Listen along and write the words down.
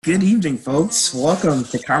Good evening, folks. Welcome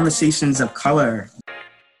to Conversations of Color.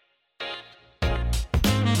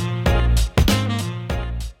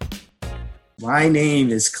 My name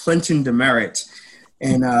is Clinton Demerit,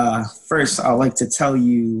 and first I'd like to tell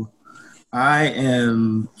you I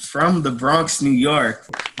am from the Bronx, New York.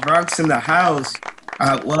 Bronx in the house.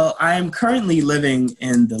 I am currently living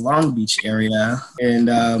in the Long Beach area, and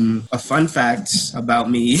a fun fact about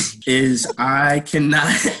me is I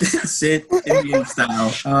cannot sit Indian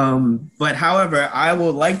style. But however, I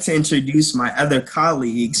would like to introduce my other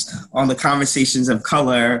colleagues on the Conversations of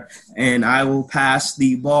Color, and I will pass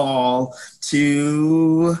the ball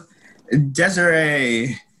to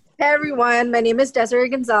Desiree. Hey everyone, my name is Desiree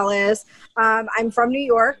Gonzalez. I'm from New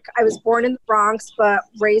York. I was born in the Bronx, but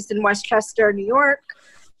raised in Westchester, New York.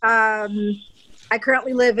 I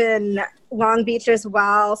currently live in Long Beach as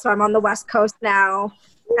well, so I'm on the West Coast now.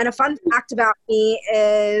 And a fun fact about me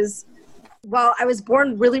is, I was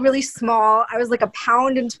born really, really small. I was like 1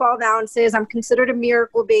 pound and 12 ounces. I'm considered a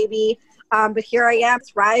miracle baby, but here I am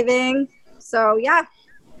thriving. So yeah,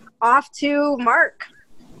 off to Mark.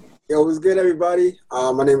 Yo, what's good, everybody?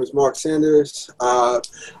 My name is Mark Sanders.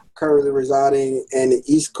 Currently residing in the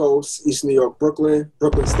East Coast, East New York, Brooklyn.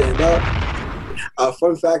 Brooklyn, stand up.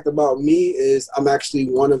 Fun fact about me is I'm actually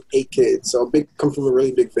one of 8 kids, so come from a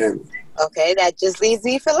really big family. Okay, that just leaves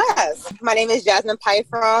me for last. My name is Jasmine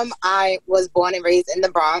Pyfrom. I was born and raised in the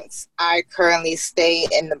Bronx. I currently stay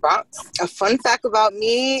in the Bronx. A fun fact about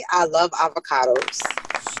me, I love avocados.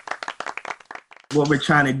 What we're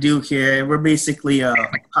trying to do here, we're basically a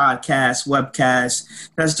podcast, webcast,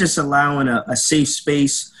 that's just allowing a safe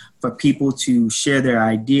space for people to share their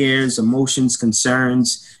ideas, emotions,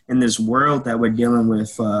 concerns in this world that we're dealing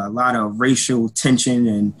with. A lot of racial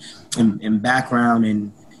tension and background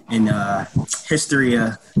and history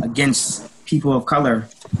against people of color,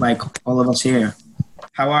 like all of us here.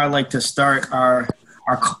 How I like to start our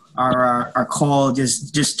call,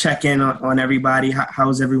 just check in on everybody.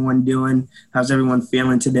 How's everyone doing? How's everyone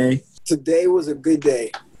feeling today? Today was a good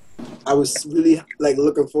day. I was really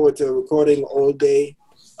looking forward to recording all day.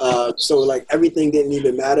 So everything didn't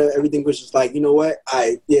even matter. Everything was just you know what?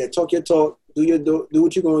 Talk your talk, do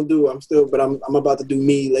what you're gonna do. I'm about to do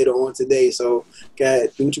me later on today. So go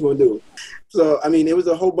ahead, do what you're gonna do. So it was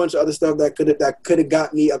a whole bunch of other stuff that could have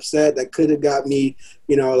got me upset, that could have got me,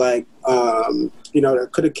 that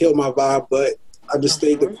could have killed my vibe. But I just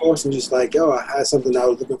stayed the course and just I had something I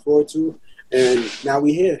was looking forward to, and now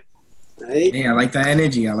we here. Right? Yeah, I like that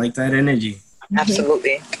energy.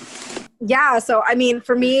 Absolutely. Yeah, so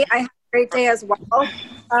for me, I had a great day as well.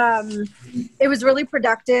 It was really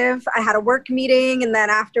productive. I had a work meeting, and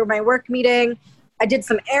then after my work meeting, I did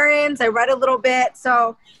some errands. I read a little bit.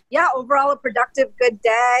 So yeah, overall a productive, good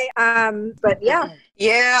day. But yeah.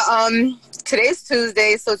 Yeah, today's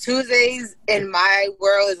Tuesday. So Tuesdays in my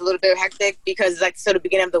world is a little bit hectic because it's the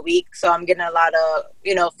beginning of the week. So I'm getting a lot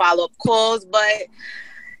of, follow-up calls, but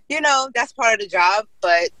that's part of the job.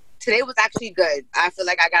 But today was actually good. I feel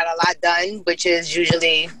like I got a lot done, which is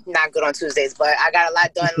usually not good on Tuesdays, but I got a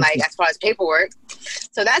lot done, as far as paperwork.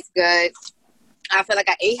 So that's good. I feel like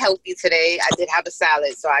I ate healthy today. I did have a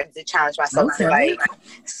salad, so I did challenge myself to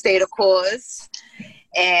stay the course.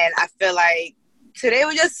 And I feel like today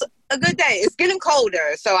was just a good day. It's getting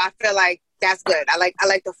colder, so I feel like that's good. I like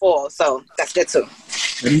the fall, so that's good too.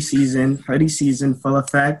 Hoodie season, full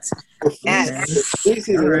effect. Yes.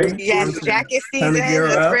 Right. Yes, jacket season.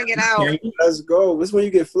 Let's bring it out. Okay. Let's go. This is when you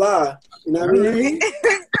get fly. You know what I mean?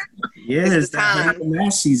 Yeah, it's that hoodie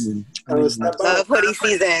mask season. Love hoodie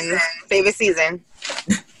season. Favorite season.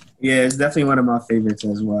 Yeah, it's definitely one of my favorites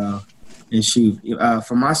as well. And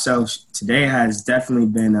for myself, today has definitely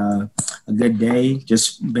been a good day.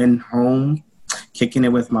 Just been home, kicking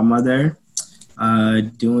it with my mother,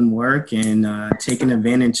 doing work and taking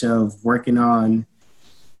advantage of working on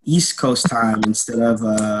East Coast time instead of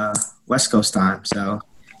West Coast time. So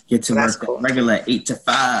get to work cool. Regular 8 to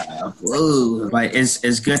 5. Whoa. But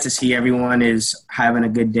it's good to see everyone is having a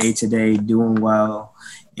good day today, doing well,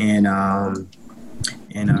 and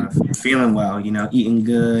feeling well, eating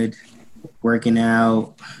good, working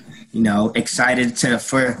out, excited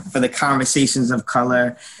for the Conversations of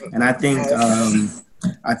Color. And I think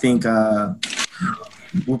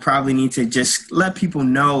we'll probably need to just let people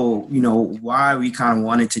know, why we kind of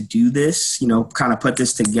wanted to do this, kind of put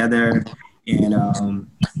this together, and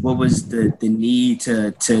what was the need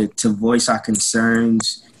to voice our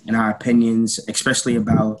concerns and our opinions, especially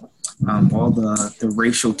about all the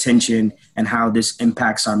racial tension and how this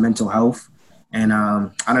impacts our mental health. And I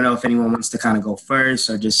don't know if anyone wants to kind of go first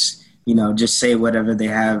or just say whatever they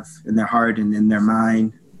have in their heart and in their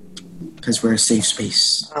mind. because we're a safe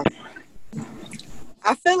space.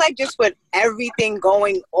 I feel like just with everything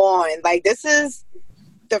going on, like this is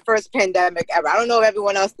the first pandemic ever. I don't know if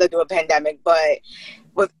everyone else lived through a pandemic, but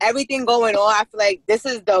with everything going on, I feel like this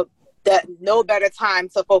is the no better time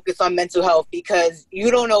to focus on mental health, because you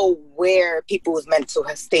don't know where people's mental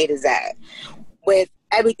state is at. With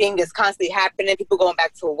everything that's constantly happening, people going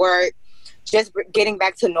back to work, just getting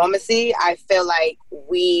back to normalcy, I feel like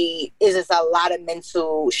is just a lot of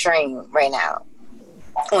mental strain right now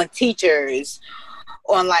on teachers,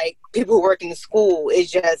 on like people who work in the school. It's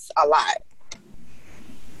just a lot.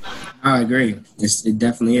 I agree. It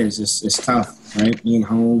definitely is. It's tough, right? Being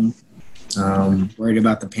home, worried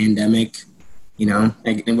about the pandemic,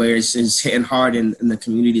 and where it's hitting hard in the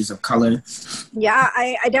communities of color. Yeah,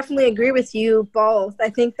 I definitely agree with you both. I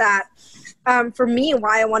think that for me,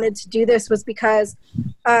 why I wanted to do this was because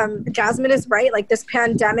Jasmine is right. Like, this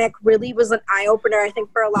pandemic really was an eye-opener, I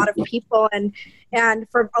think, for a lot of people. And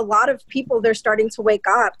for a lot of people, they're starting to wake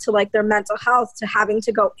up to like their mental health, to having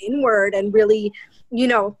to go inward and really,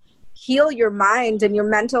 heal your mind and your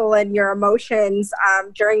mental and your emotions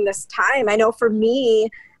during this time. I know for me,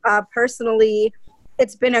 personally,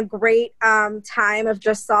 it's been a great time of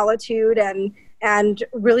just solitude and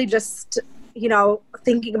really just,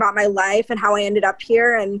 thinking about my life and how I ended up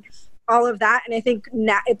here and all of that. And I think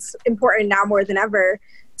it's important now more than ever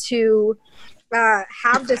to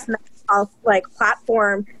have this mental health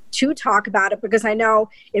platform to talk about it, because I know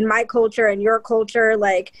in my culture and your culture,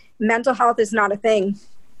 mental health is not a thing.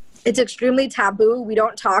 It's extremely taboo. We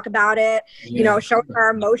don't talk about it. Yeah. Showing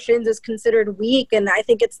our emotions is considered weak. And I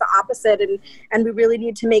think it's the opposite. And we really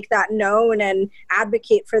need to make that known and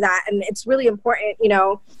advocate for that. And it's really important,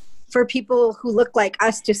 for people who look like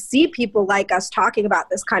us to see people like us talking about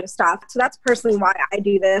this kind of stuff. So that's personally why I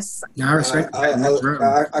do this. No, I respect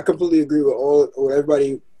I completely agree with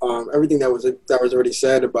everybody, everything that was already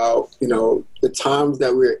said about, the times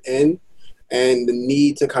that we're in, and the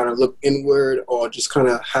need to kind of look inward, or just kind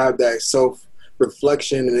of have that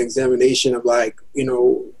self-reflection and examination of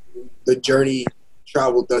the journey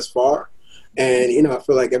traveled thus far. And, I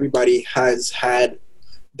feel like everybody has had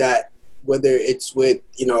that, whether it's with,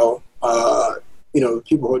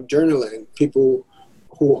 people who are journaling, people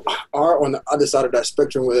who are on the other side of that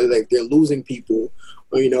spectrum, whether they're losing people,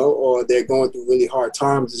 or they're going through really hard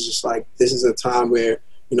times. It's just this is a time where,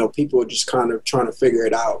 people are just kind of trying to figure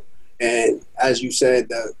it out. And as you said,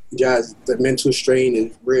 the mental strain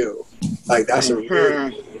is real. That's a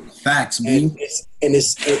real facts, man. And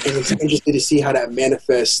it's interesting to see how that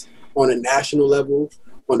manifests on a national level,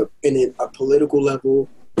 in a political level,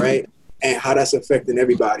 right? And how that's affecting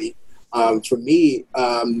everybody. For me,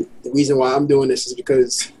 the reason why I'm doing this is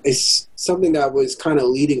because it's something that was kind of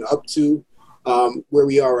leading up to where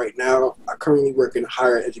we are right now. I currently work in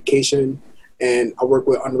higher education, and I work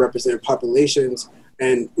with underrepresented populations.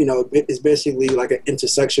 And, it's basically like an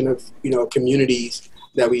intersection of, communities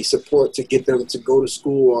that we support to get them to go to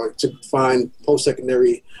school or to find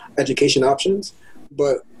post-secondary education options.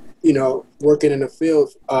 But, working in the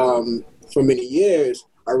field for many years,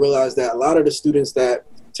 I realized that a lot of the students that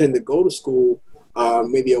tend to go to school,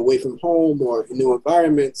 maybe away from home or in new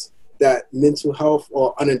environments, that mental health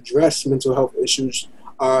or unaddressed mental health issues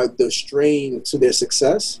are the strain to their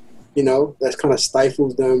success. That kind of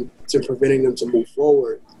stifles them to preventing them to move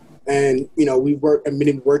forward. And, we've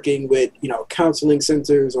been working with, counseling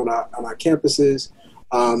centers on our campuses,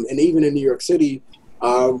 and even in New York City,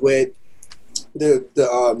 with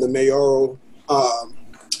the mayoral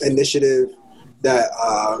initiative that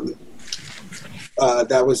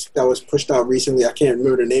was pushed out recently. I can't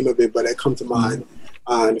remember the name of it, but it come to mind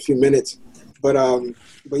in a few minutes. But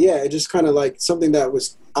yeah, it just kind of something that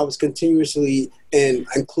I was continuously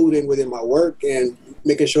including within my work, and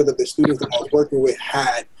making sure that the students that I was working with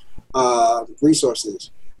had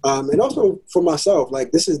resources. And also for myself,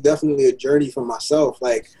 this is definitely a journey for myself.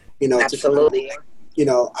 Absolutely. To kind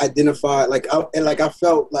of, identify, I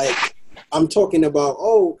felt like I'm talking about,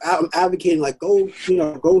 I'm advocating,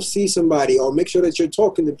 go see somebody, or make sure that you're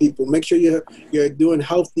talking to people, make sure you're doing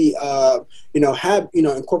healthy,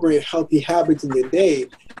 incorporating healthy habits in your day.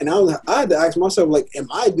 And I had to ask myself, am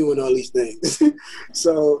I doing all these things?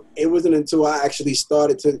 So it wasn't until I actually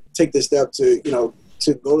started to take the step to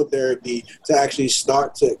go to therapy, to actually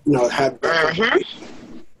start to, have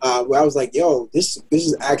where I was like, yo, this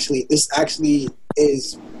actually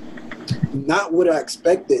is not what I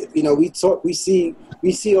expected. We see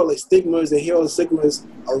all the stigmas and hear all the stigmas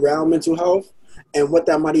around mental health and what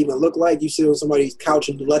that might even look like. You sit on somebody's couch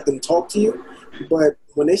and you let them talk to you. But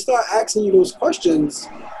when they start asking you those questions,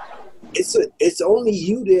 it's only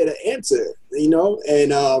you there to answer,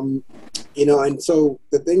 and And so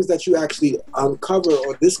the things that you actually uncover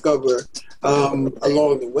or discover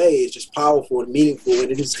along the way is just powerful and meaningful,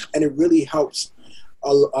 and it really helps.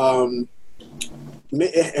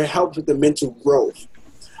 It helps with the mental growth,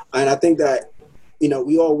 and I think that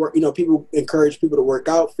we all work. People encourage people to work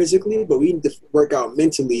out physically, but we need to work out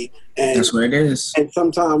mentally, and that's what it is. And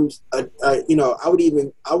sometimes, I would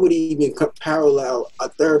even parallel a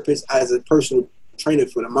therapist as a personal trainer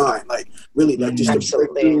for the mind, like really, like just to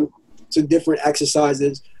break through to different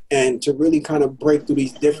exercises and to really kind of break through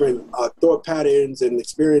these different thought patterns and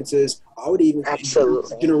experiences. I would even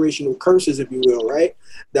generational curses, if you will, right?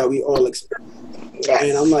 That we all experience. Yes.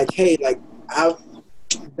 And I'm like, hey, like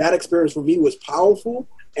that experience for me was powerful,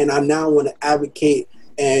 and I now want to advocate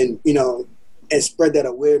and and spread that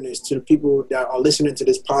awareness to the people that are listening to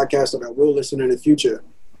this podcast or that will listen in the future.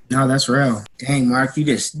 No, that's real. Dang, Mark, you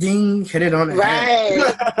just hit it on the head.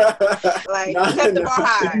 Like, set the bar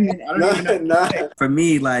high. For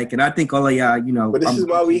me, like, and I think all of y'all, But this is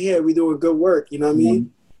why we're here. We're doing good work. You know what I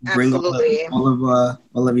mean? Bring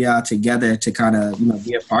all of y'all together to kind of,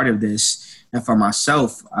 be a part of this. And for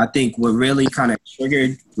myself, I think what really kind of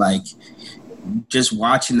triggered, like, just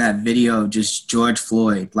watching that video, just George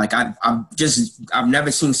Floyd, like, I've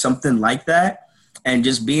never seen something like that. And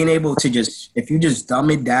just being able to if you just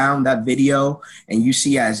dumb it down, that video, and you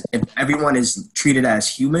see if everyone is treated as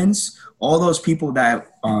humans, all those people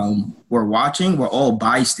that were watching were all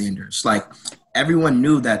bystanders. Like, everyone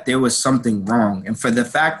knew that there was something wrong. And for the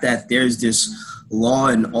fact that there's this law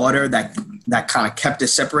and order that kind of kept it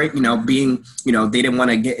separate, being, they didn't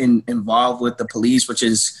want to get involved with the police, which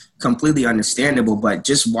is completely understandable. But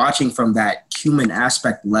just watching from that human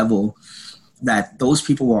aspect level, that those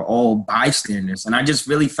people were all bystanders. And I just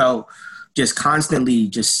really felt just constantly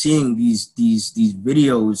just seeing these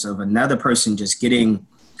videos of another person just getting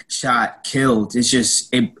shot, killed. It's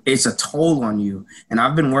just, it's a toll on you. And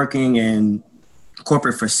I've been working in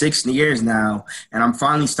corporate for 6 years now, and I'm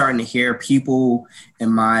finally starting to hear people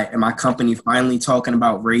in my company finally talking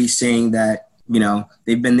about race, saying that,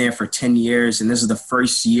 they've been there for 10 years and this is the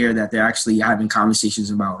first year that they're actually having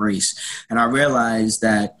conversations about race. And I realized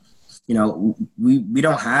that, we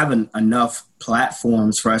don't have enough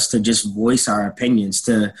platforms for us to just voice our opinions.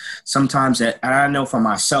 To sometimes, and I know for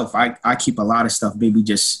myself, I keep a lot of stuff maybe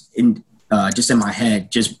just in my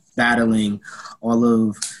head, just battling all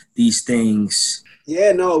of these things.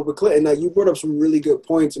 Yeah, no, but Clinton, you brought up some really good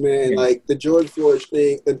points, man. Yeah. Like the George Floyd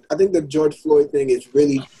thing. I think the George Floyd thing is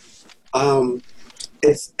really, I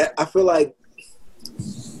feel like,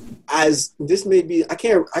 as this may be, I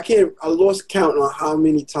lost count on how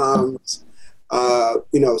many times,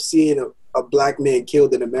 seeing a black man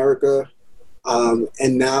killed in America,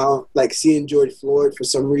 and now like seeing George Floyd, for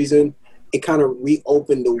some reason, it kind of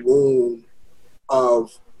reopened the wound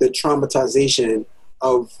of the traumatization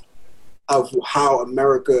of how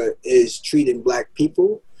America is treating black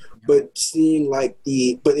people. But seeing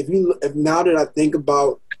if now that I think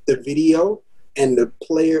about the video and the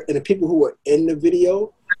player and the people who were in the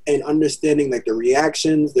video, and understanding like the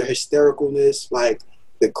reactions, the hystericalness, like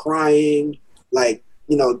the crying, like,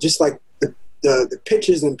 just like the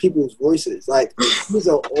pitches in people's voices, like these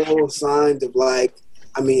are all signs of like,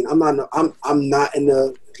 I mean, I'm not in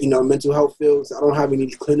the, mental health fields. I don't have any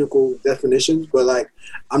clinical definitions, but like,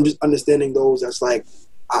 I'm just understanding those as like,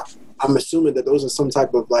 I'm assuming that those are some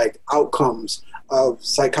type of like outcomes of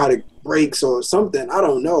psychotic breaks or something. I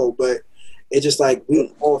don't know, but it's just like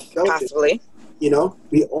we all felt possibly it.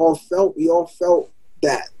 We all felt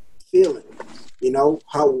that feeling.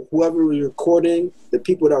 How whoever was recording, the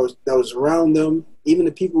people that was around them, even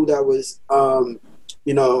the people that was,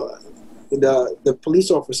 the police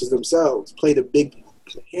officers themselves played a big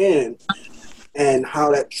hand, and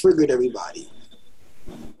how that triggered everybody.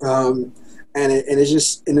 And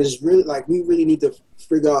it's really like we really need to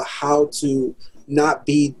figure out how to not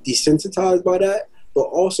be desensitized by that, but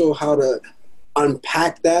also how to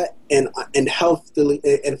unpack that and healthily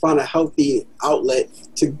and find a healthy outlet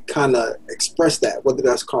to kind of express that, whether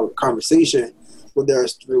that's conversation, whether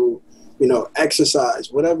it's through exercise,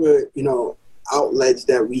 whatever outlets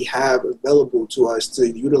that we have available to us to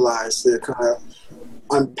utilize to kind of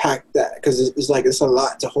unpack that, because it's a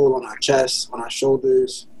lot to hold on our chest, on our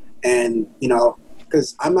shoulders, and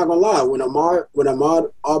because I'm not gonna lie, when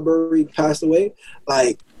Ahmaud Arbery passed away,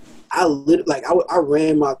 like I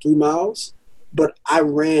ran my 3 miles. But I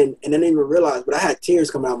ran and I didn't even realize, but I had tears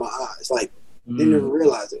coming out of my eyes. Like, didn't even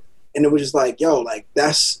realize it. And it was just like, yo, like,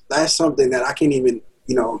 that's something that I can't even,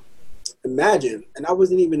 imagine. And I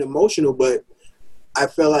wasn't even emotional, but I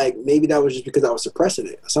felt like maybe that was just because I was suppressing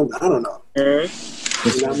it or something. I don't know. You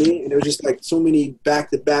know what I mean? And it was just like so many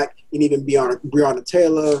back-to-back and even Breonna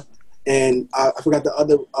Taylor, and I forgot the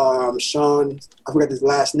other Sean. I forgot his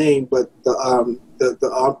last name, but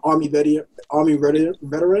the Army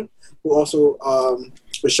veteran who also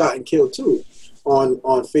was shot and killed too on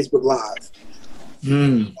Facebook Live.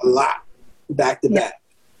 A lot back to back.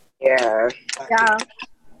 Yeah. Yeah.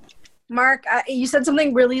 Mark, you said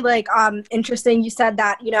something really interesting. You said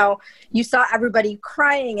that, you saw everybody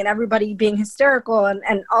crying and everybody being hysterical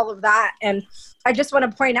and all of that. And I just want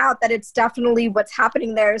to point out that it's definitely what's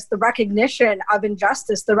happening there is the recognition of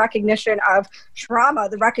injustice, the recognition of trauma,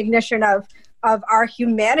 the recognition of our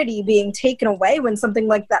humanity being taken away when something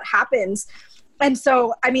like that happens. And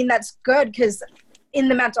so, I mean, that's good because in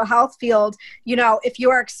the mental health field, if you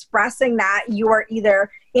are expressing that, you are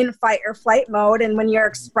either in fight or flight mode. And when you're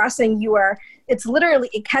expressing,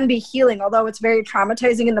 it can be healing, although it's very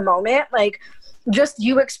traumatizing in the moment. Like just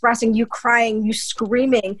you expressing, you crying, you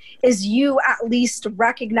screaming is you at least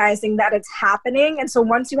recognizing that it's happening. And so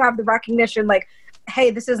once you have the recognition, like, hey,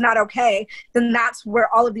 this is not okay, then that's where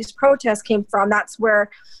all of these protests came from. That's where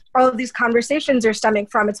all of these conversations are stemming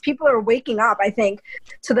from. It's people are waking up, I think,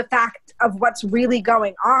 to the fact of what's really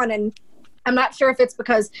going on. And I'm not sure if it's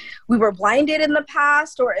because we were blinded in the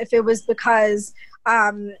past or if it was because,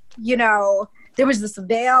 there was this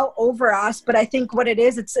veil over us. But I think what it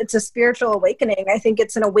is, it's a spiritual awakening. I think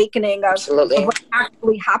it's an awakening of what's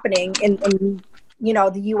actually happening in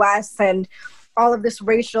the U.S. and all of this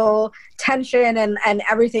racial tension and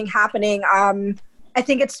everything happening. I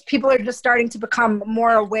think it's people are just starting to become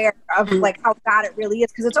more aware of how bad it really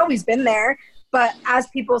is because it's always been there. But as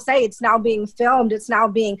people say, it's now being filmed. It's now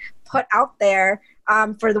being put out there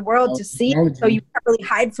for the world to see. So you can't really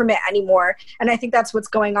hide from it anymore. And I think that's what's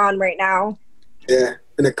going on right now. Yeah,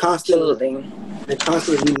 and the constant reliving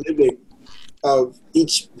of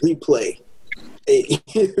each replay.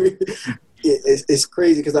 It's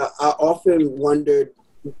crazy because I often wondered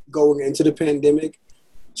going into the pandemic,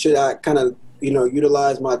 should I kind of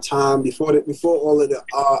utilize my time before all of the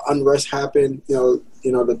unrest happened,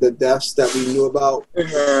 the deaths that we knew about.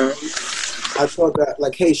 I thought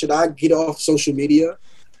that hey, should I get off social media?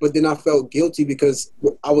 But then I felt guilty because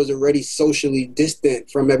I was already socially distant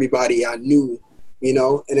from everybody I knew, and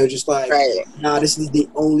it was just nah, this is the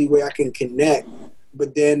only way I can connect.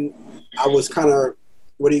 But then I was kind of,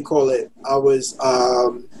 I was,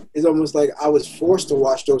 it's almost like I was forced to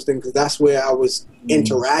watch those things because that's where I was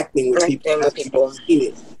interacting with people. That's people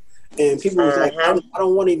seen it. And people was like, I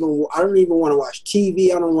don't even want to watch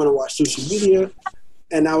TV. I don't want to watch social media.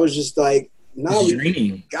 And I was just like, no,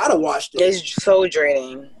 we gotta watch this. It's so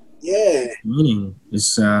draining. Yeah.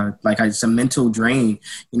 It's it's a mental drain.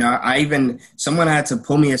 Someone had to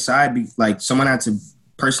pull me aside. Someone had to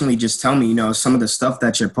personally just tell me, some of the stuff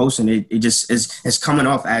that you're posting, it just is coming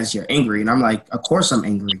off as you're angry. And I'm like, of course I'm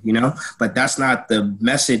angry, but that's not the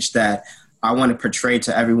message that I want to portray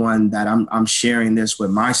to everyone that I'm sharing this with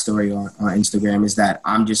my story on Instagram is that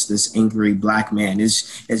I'm just this angry black man.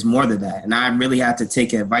 Is more than that. And I really had to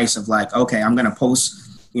take advice of okay, I'm going to post,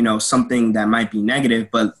 something that might be negative,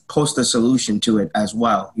 but post a solution to it as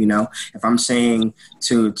well. If I'm saying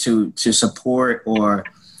to support or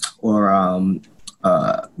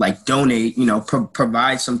donate,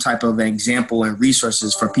 provide some type of example and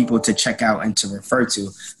resources for people to check out and to refer to.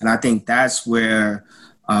 And I think that's where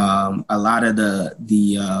a lot of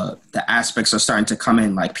the aspects are starting to come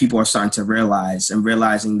in. People are starting to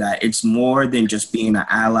realizing that it's more than just being an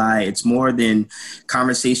ally. It's more than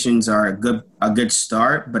conversations are a good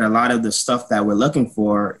start, but a lot of the stuff that we're looking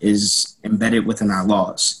for is embedded within our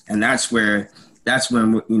laws. And that's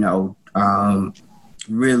when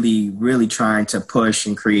really trying to push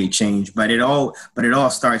and create change. But it all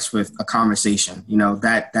starts with a conversation,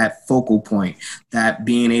 that focal point, that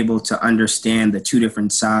being able to understand the two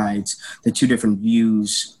different sides, the two different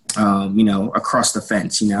views, across the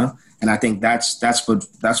fence, and I think that's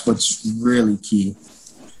what's really key.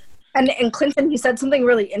 And Clinton, you said something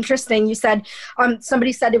really interesting. You said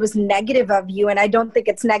somebody said it was negative of you, and I don't think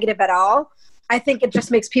it's negative at all. I think it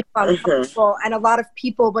just makes people uncomfortable, and a lot of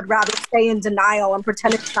people would rather stay in denial and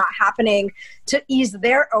pretend it's not happening to ease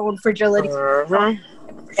their own fragility, and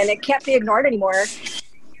it can't be ignored anymore.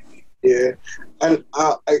 Yeah, and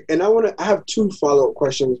I have two follow-up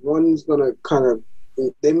questions. One's gonna kind of,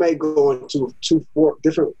 they may go into four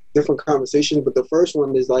different conversations, but the first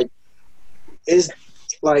one is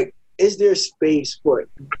is there space for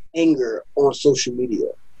anger on social media?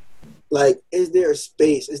 Is there a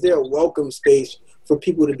space? Is there a welcome space for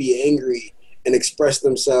people to be angry and express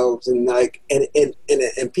themselves and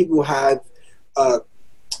and people have a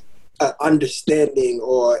understanding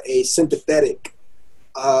or a sympathetic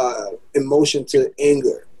emotion to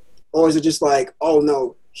anger? Or is it just like, oh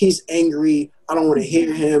no, he's angry, I don't want to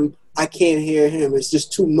hear him, I can't hear him, it's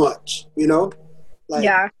just too much, you know? Like,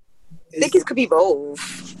 yeah. I think it could be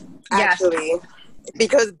both, actually.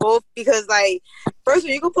 Because like, first of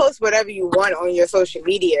all, you can post whatever you want on your social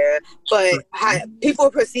media, but how people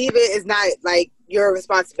perceive it is not like your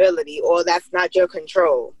responsibility, or that's not your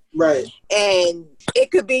control. Right. And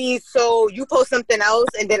it could be, so you post something else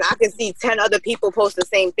and then I can see 10 other people post the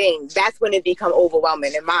same thing. That's when it become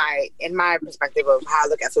overwhelming in my perspective of how I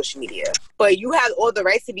look at social media. But you have all the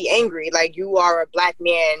rights to be angry. Like, you are a black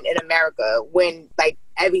man in America when like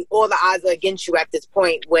all the odds are against you at this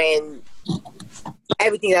point, when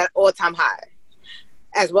everything at all-time high,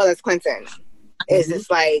 as well as Clinton. Is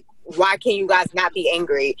just like, why can you guys not be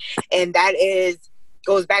angry? And that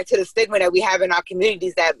goes back to the stigma that we have in our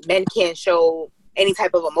communities, that men can't show any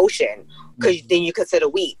type of emotion because then you're considered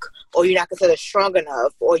weak, or you're not considered strong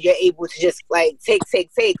enough, or you're able to just like take.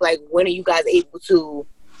 Like, when are you guys able to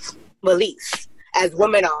release? As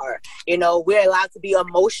women are, you know, we're allowed to be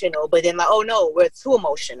emotional, but then like, oh no, we're too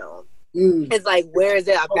emotional. It's like, where is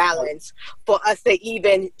there a balance for us to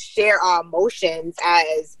even share our emotions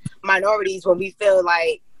as minorities when we feel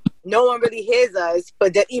like no one really hears us,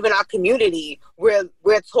 but that even our community, we're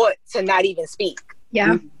taught to not even speak.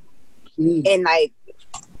 Yeah. And like,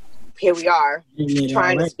 here we are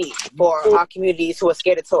trying to speak for our communities who are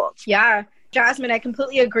scared to talk. Yeah. Jasmine, I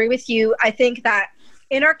completely agree with you. I think that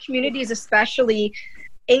in our communities especially,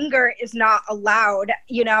 anger is not allowed,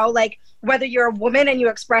 you know, like whether you're a woman and you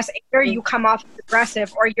express anger, you come off as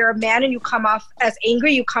aggressive, or you're a man and you come off as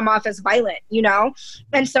angry, you come off as violent, you know?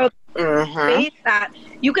 And so ways that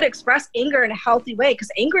you could express anger in a healthy way,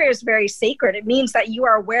 because anger is very sacred. It means that you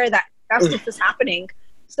are aware that justice is happening.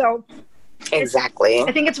 So exactly,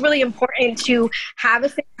 I think it's really important to have a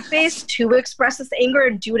safe space to express this anger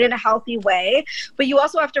and do it in a healthy way. But you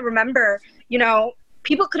also have to remember, you know,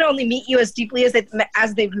 people can only meet you as deeply as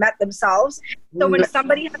they've met themselves. So when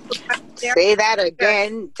somebody has to say that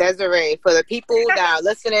again, Desiree, for the people that are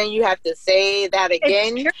listening, you have to say that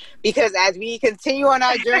again, because as we continue on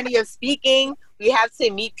our journey of speaking, we have to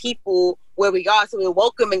meet people where we are. So we're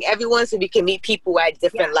welcoming everyone so we can meet people at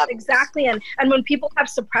different levels. Exactly. And when people have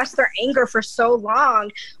suppressed their anger for so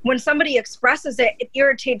long, when somebody expresses it, it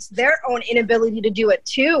irritates their own inability to do it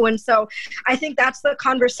too. And so I think that's the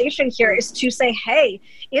conversation here, is to say, hey,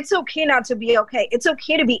 it's okay not to be okay. It's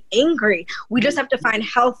okay to be angry. We just have to find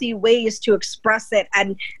healthy ways to express it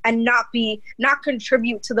and not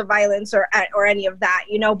contribute to the violence or any of that,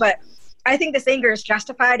 you know. But I think this anger is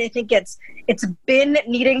justified. I think it's been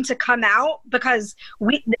needing to come out because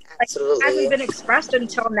it hasn't been expressed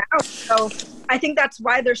until now. So I think that's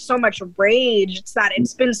why there's so much rage. It's that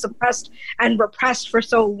it's been suppressed and repressed for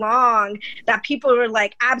so long that people are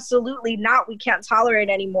like, absolutely not. We can't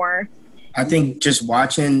tolerate anymore. I think just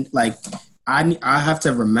watching, like, I have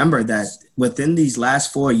to remember that within these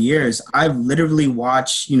last 4 years, I've literally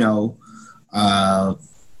watched,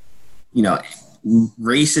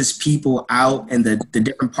 racist people out in the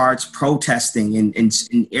different parts protesting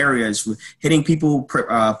in areas, hitting people,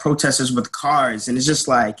 protesters with cars. And it's just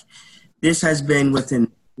like, this has been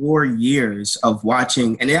within 4 years of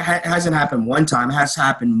watching, and it hasn't happened one time, it has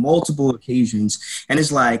happened multiple occasions. And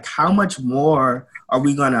it's like, how much more are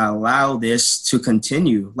we going to allow this to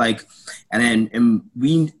continue? Like,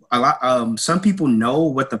 some people know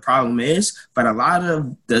what the problem is, but a lot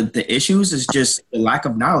of the issues is just the lack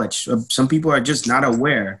of knowledge. Some people are just not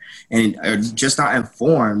aware and are just not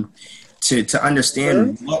informed to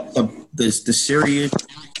understand what the serious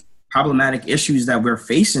problematic issues that we're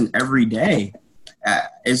facing every day.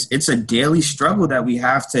 It's a daily struggle that we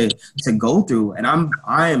have to go through, and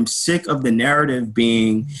I am sick of the narrative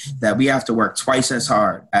being that we have to work twice as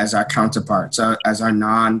hard as our counterparts, as our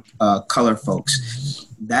non-color folks.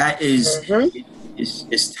 That is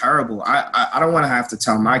terrible. I don't want to have to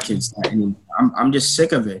tell my kids that anymore. I'm just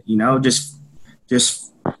sick of it,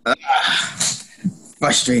 just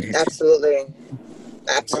frustrated. Absolutely,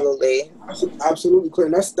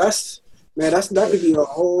 Clinton. That could be a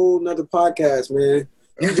whole nother podcast, man.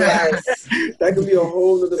 Yes. That could be a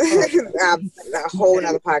whole nother podcast. A whole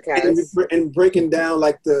nother podcast. And breaking down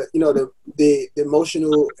like the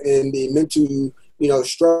emotional and the mental,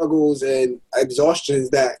 struggles and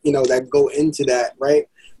exhaustions that, that go into that, right?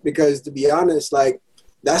 Because to be honest, like,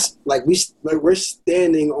 that's like we're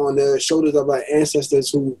standing on the shoulders of our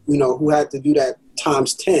ancestors who had to do that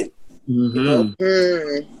times 10. And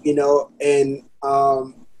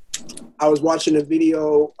I was watching a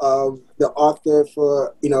video of the author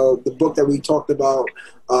for, the book that we talked about,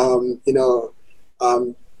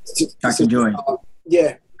 Dr. Joy.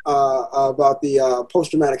 about the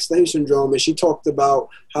post-traumatic slave syndrome, and she talked about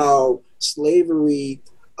how slavery,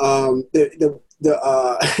 the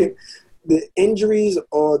the injuries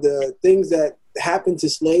or the things that happened to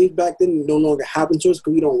slaves back then no longer happen to us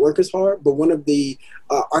because we don't work as hard. But one of the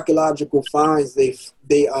archaeological finds they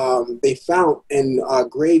found in a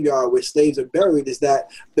graveyard where slaves are buried is that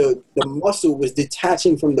the muscle was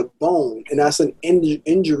detaching from the bone, and that's an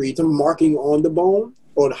injury. It's a marking on the bone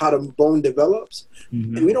or how the bone develops.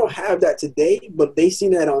 Mm-hmm. And we don't have that today, but they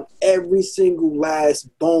seen that on every single last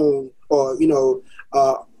bone or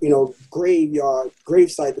graveyard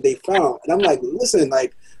gravesite that they found. And I'm like, listen,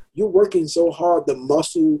 like, you're working so hard, the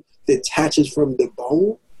muscle detaches from the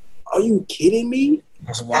bone. Are you kidding me?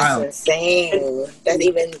 That's wild. That's insane. That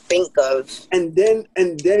even think of. And then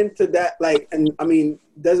to that, like, and I mean,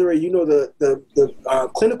 Desiree, you know the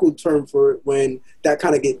clinical term for it when that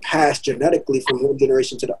kind of get passed genetically from one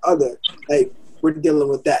generation to the other. Like, we're dealing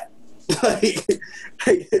with that. like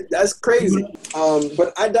that's crazy.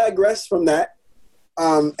 But I digress from that.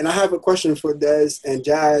 And I have a question for Des and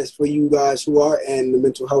Jazz, for you guys who are in the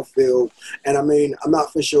mental health field. And I mean, I'm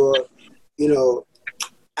not for sure,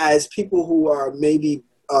 as people who are maybe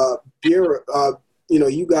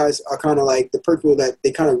you guys are kind of like the people that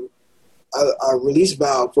they kind of a release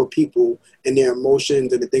valve for people and their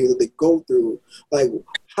emotions and the things that they go through. Like,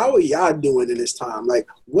 how are y'all doing in this time? Like,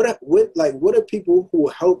 what are people who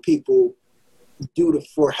help people do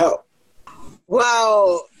for help?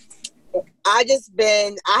 Well, I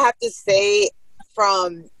have to say,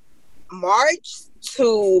 from March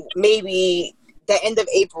to maybe the end of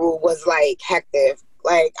April was like hectic.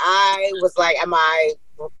 Like, I was like at my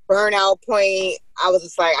burnout point. I was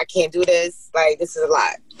just like, I can't do this. Like, this is a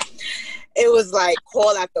lot. It was like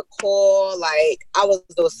call after call. Like, I was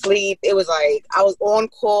asleep. It was like I was on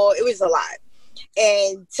call. It was a lot.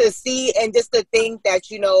 And to see, and just to think that,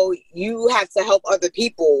 you have to help other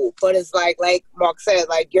people. But it's like Mark said,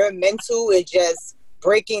 like, your mental is just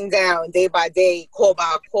breaking down day by day, call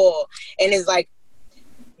by call. And it's like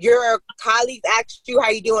your colleagues ask you how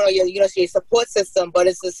you doing, or your support system, but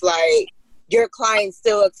it's just like your clients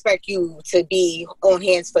still expect you to be on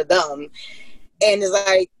hands for them. And it's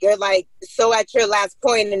like, you're like, so at your last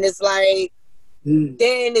point, and it's like,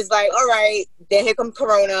 then it's like, all right, then here comes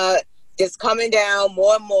Corona. It's coming down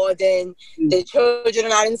more and more. Then the children are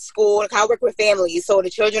not in school. Like, I work with families, so the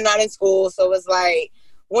children are not in school. So it's like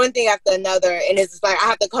one thing after another, and it's just like I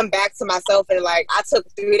have to come back to myself. And like, I took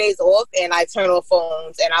 3 days off, and I turned off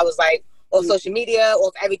phones, and I was like off social media,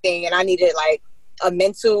 off everything, and I needed like a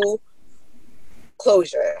mental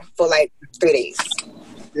closure for like 3 days.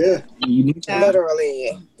 Yeah,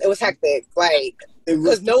 literally, it was hectic. Like,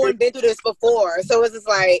 because no one been through this before, so it's just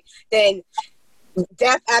like then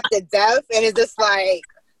death after death, and it's just like,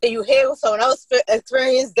 then you hear someone else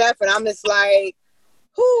experience death, and I'm just like,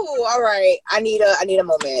 whoo, all right, I need a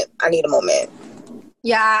moment.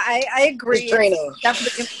 Yeah, I agree. It's draining.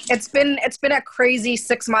 Definitely, it's been a crazy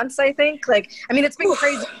 6 months, I think. Like, I mean, it's been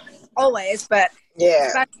crazy always, but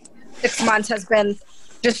yeah, 6 months has been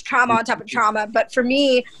just trauma on top of trauma. But for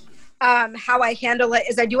me, how I handle it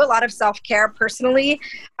is I do a lot of self-care personally.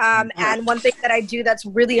 And one thing that I do that's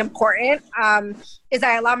really important is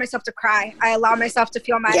I allow myself to cry. I allow myself to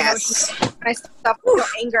feel my emotions, myself to feel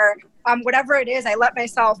anger. Whatever it is, I let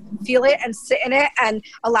myself feel it and sit in it and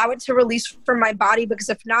allow it to release from my body, because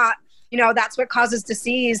if not, that's what causes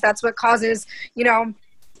disease. That's what causes,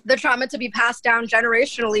 the trauma to be passed down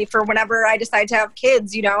generationally for whenever I decide to have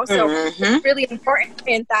kids, So it's really important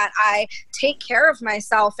that I take care of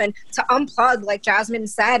myself and to unplug, like Jasmine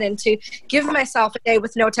said, and to give myself a day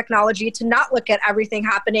with no technology, to not look at everything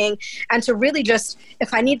happening, and to really just,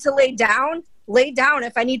 if I need to lay down.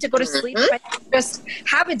 If I need to go to sleep, if I need to just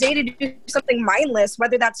have a day to do something mindless,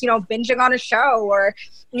 whether that's, binging on a show or,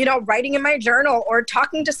 writing in my journal or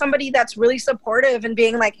talking to somebody that's really supportive and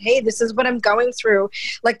being like, hey, this is what I'm going through.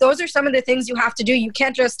 Like, those are some of the things you have to do. You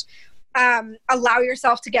can't just allow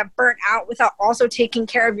yourself to get burnt out without also taking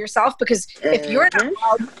care of yourself, because if you're not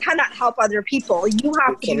well, you cannot help other people. You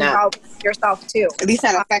have to help yourself too. At least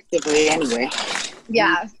not effectively anyway.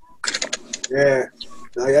 Yeah. Yeah.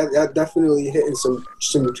 No, y'all definitely hitting some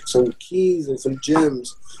keys and some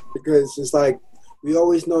gems, because it's like we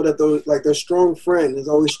always know that their strong friend is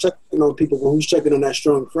always checking on people. Who's checking on that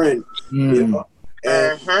strong friend? And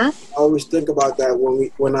I always think about that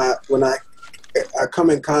when I come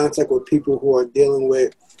in contact with people who are dealing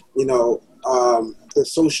with the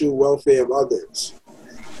social welfare of others.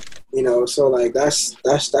 So like that's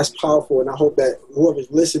powerful, and I hope that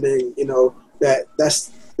whoever's listening,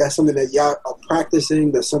 that's something that y'all are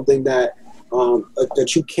practicing. That's something that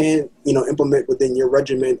that you can, implement within your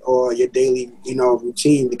regimen or your daily,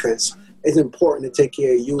 routine, because it's important to take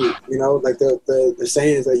care of you. Like the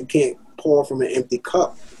saying is that you can't pour from an empty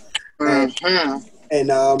cup, and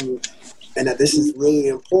that this is really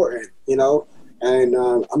important, and I'm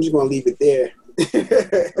just gonna leave it there. We can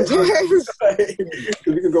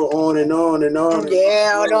go on and on and on.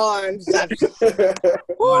 Yeah, on. That's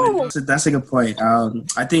a good point.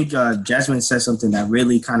 I think Jasmine said something that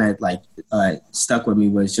really kind of stuck with me,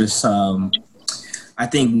 was just I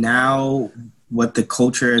think now what the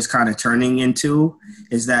culture is kind of turning into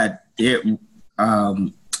is that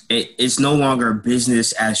it's no longer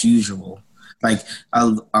business as usual. Like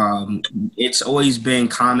it's always been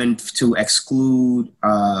common to exclude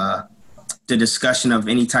the discussion of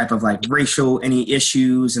any type of any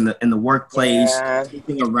issues in the workplace,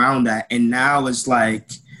 anything around that. And now it's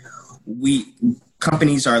like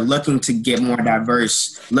companies are looking to get more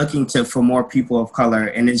diverse, looking for more people of color.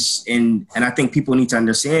 And I think people need to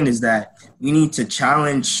understand is that we need to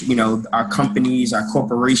challenge, our companies, our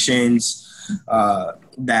corporations,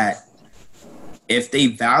 that if they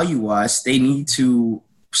value us, they need to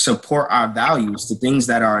support our values, the things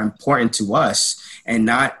that are important to us, and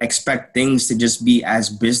not expect things to just be as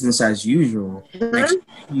business as usual.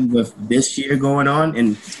 Mm-hmm. With this year going on,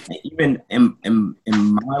 and even in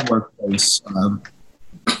my workplace,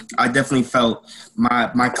 I definitely felt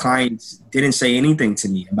my clients didn't say anything to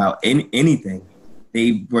me about anything.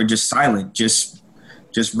 They were just silent, just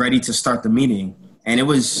ready to start the meeting. And it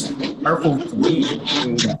was hurtful to me,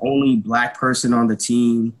 being the only Black person on the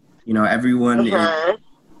team. Everyone is,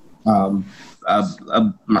 my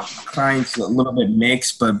clients a little bit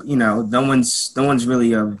mixed, but no one's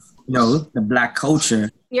really of the Black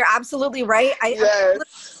culture. You're absolutely right. I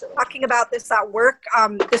was talking about this at work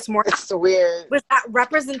this morning. It's so weird. Was that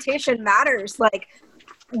representation matters? Like,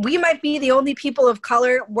 we might be the only people of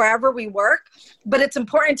color wherever we work, but it's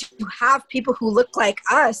important to have people who look like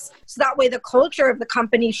us, so that way the culture of the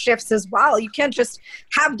company shifts as well. You can't just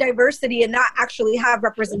have diversity and not actually have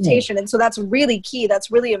representation. And so that's really key. That's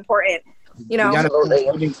really important. We gotta be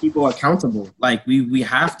holding people accountable. Like we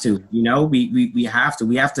have to, we have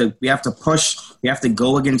to push. We have to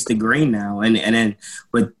go against the grain now. And then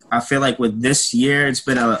I feel like with this year, it's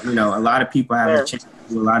been a lot of people have a chance to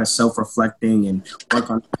do a lot of self-reflecting and work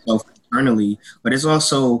on themselves internally. But it's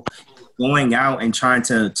also going out and trying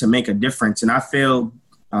to make a difference. And I feel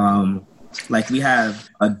like we have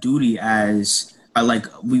a duty as.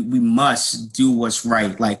 We must do what's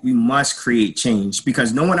right. Like, we must create change,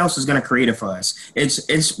 because no one else is going to create it for us.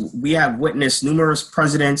 We have witnessed numerous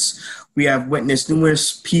presidents. We have witnessed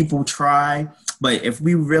numerous people try. But if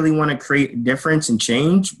we really want to create a difference and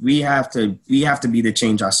change, we have to be the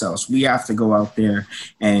change ourselves. We have to go out there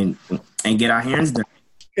and get our hands dirty.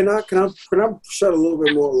 Can I shed a little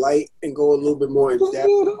bit more light and go a little bit more in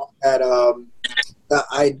depth at the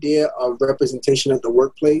idea of representation at the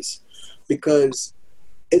workplace? Because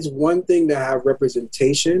it's one thing to have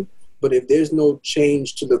representation, but if there's no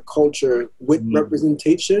change to the culture with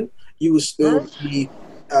representation, you will still be,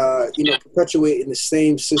 perpetuating the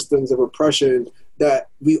same systems of oppression that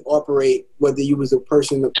we operate, whether you was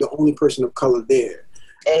the only person of color there.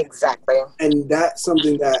 Exactly. And that's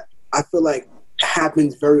something that I feel like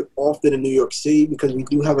happens very often in New York City, because we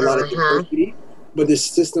do have a lot of diversity, but the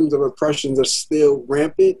systems of oppressions are still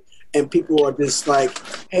rampant. And people are just like,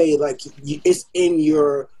 hey, it's in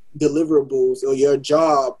your deliverables or your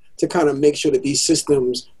job to kind of make sure that these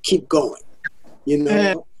systems keep going,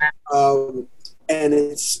 and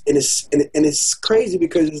it's crazy,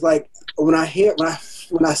 because it's like when I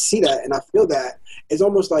see that and I feel that, it's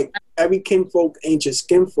almost like every kinfolk ain't your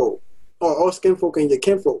skinfolk. Or all skinfolk and your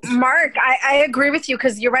kinfolk. Mark, I agree with you,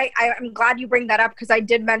 because you're right. I'm glad you bring that up, because I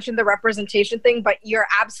did mention the representation thing, but you're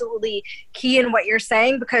absolutely key in what you're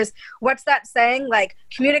saying, because what's that saying? Like,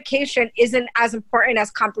 communication isn't as important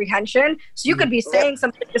as comprehension. So you could be saying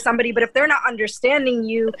something to somebody, but if they're not understanding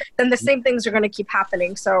you, then the same things are going to keep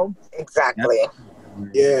happening. So exactly.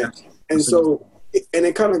 Yeah. And so, and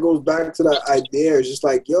it kind of goes back to that idea. It's just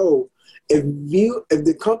like, if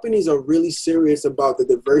the companies are really serious about the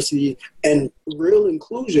diversity and real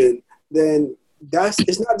inclusion, then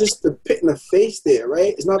it's not just putting a face there,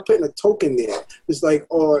 right? It's not putting a token there. It's like,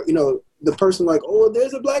 or the person like, oh,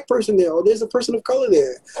 there's a Black person there, or there's a person of color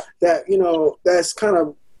there, that that's kind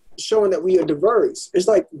of showing that we are diverse. It's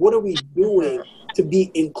like, what are we doing to be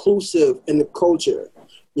inclusive in the culture?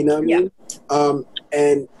 You know what I mean?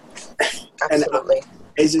 And absolutely.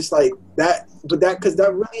 It's just like that, because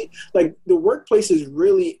that really, like, the workplace is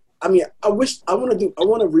really, I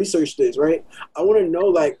want to research this, right? I want to know,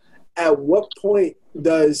 like, at what point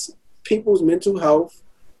does people's mental health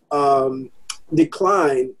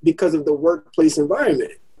decline because of the workplace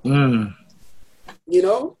environment. You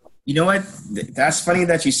know? You know what? That's funny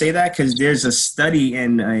that you say that, because there's a study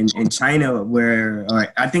in China where,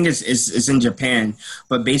 or I think it's in Japan,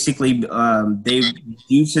 but basically they,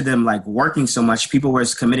 due to them like working so much, people were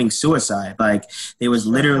committing suicide. Like they was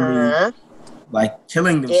literally like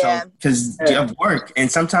killing themselves because of work. And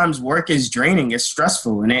sometimes work is draining, it's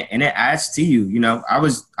stressful, and it adds to you. You know, I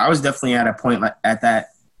was definitely at a point like at that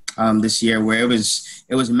this year where it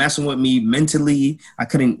was messing with me mentally. I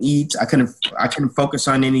couldn't eat. I couldn't focus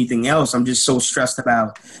on anything else. I'm just so stressed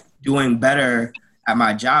about doing better at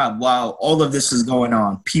my job while all of this is going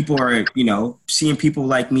on. People are, you know, seeing people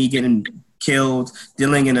like me getting killed,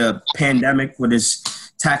 dealing in a pandemic what is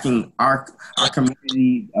attacking our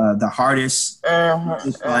community the hardest.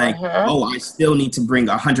 It's like, oh, I still need to bring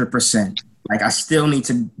 100%. Like I still need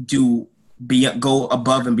to go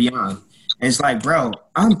above and beyond. And it's like, bro,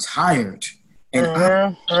 I'm tired. And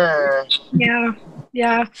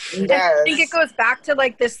Yeah. I think it goes back to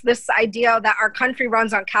like this idea that our country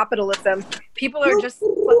runs on capitalism. People are just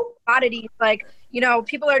commodities. Like, you know,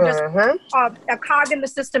 people are just a cog in the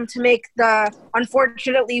system to make the,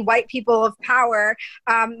 unfortunately, white people of power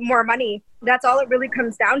more money. That's all it really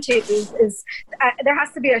comes down to is there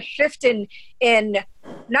has to be a shift in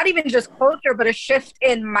not even just culture, but a shift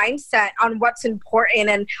in mindset on what's important.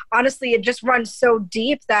 And honestly, it just runs so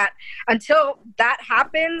deep that until that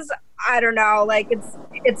happens, I don't know, like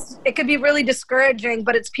it could be really discouraging,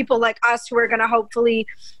 but it's people like us who are going to hopefully,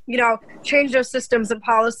 you know, change those systems and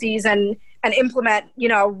policies and implement, you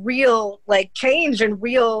know, real like change and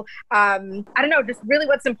real, I don't know, just really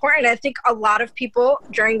what's important. I think a lot of people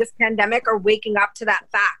during this pandemic are waking up to that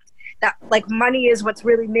fact that like money is what's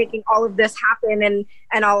really making all of this happen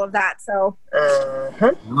and all of that. So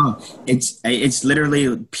it's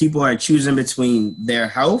literally people are choosing between their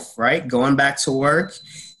health, right? Going back to work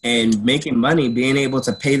and making money, being able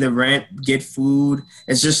to pay the rent, get food.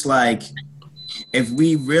 It's just like, if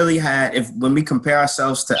we really when we compare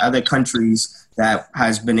ourselves to other countries that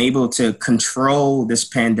has been able to control this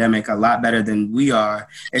pandemic a lot better than we are,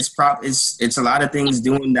 it's a lot of things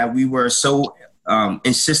doing that we were so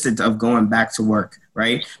insistent of going back to work,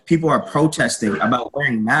 right? People are protesting about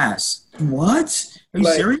wearing masks. What? Are you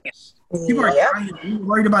serious? People are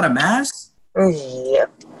worried about a mask?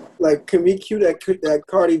 Yep. Like, can we cue that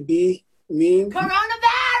Cardi B meme?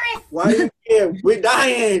 Coronavirus! Why are you here? We're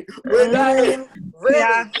dying. We're dying. Really?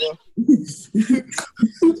 Yeah.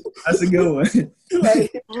 That's a good one.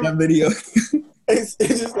 Like, That video. it's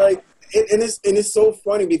just like, and it's so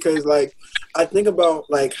funny because like I think about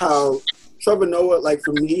like how Trevor Noah, like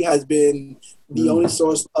for me, has been the only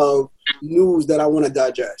source of news that I want to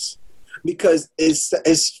digest because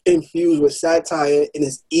it's infused with satire and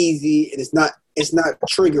it's easy and it's not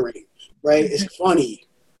triggering, right? It's funny,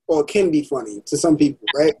 or it can be funny to some people,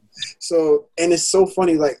 right? So, and it's so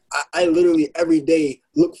funny. Like I literally every day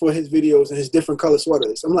look for his videos and his different color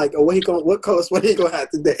sweaters. I'm like, oh, what color sweater he gonna have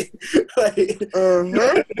today? Like, you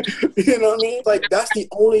know what I mean? Like that's the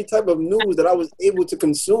only type of news that I was able to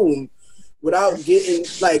consume without getting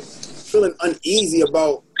like feeling uneasy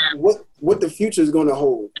about what the future is going to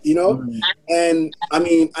hold, you know? And I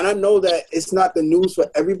mean, and I know that it's not the news for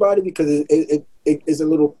everybody because it is a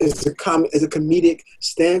comedic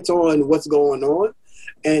stance on what's going on.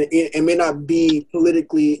 And it may not be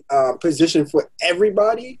politically positioned for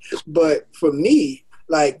everybody, but for me,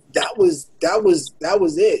 like that was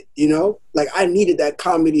it, you know? Like I needed that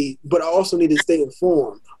comedy, but I also needed to stay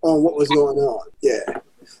informed on what was going on. Yeah.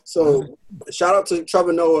 So shout out to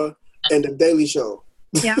Trevor Noah and The Daily Show.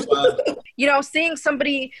 Yeah. You know, seeing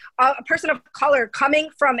somebody, a person of color coming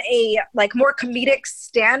from a like more comedic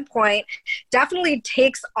standpoint definitely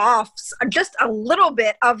takes off just a little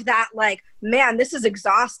bit of that, like, man, this is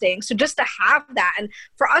exhausting. So just to have that and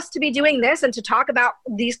for us to be doing this and to talk about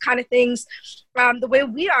these kind of things the way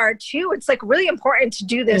we are too, it's like really important to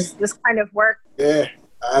do this kind of work. Yeah,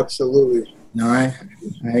 absolutely. No, I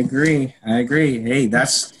agree. Hey,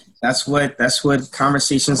 that's what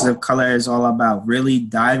Conversations of Color is all about. Really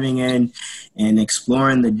diving in and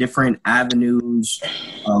exploring the different avenues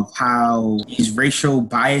of how these racial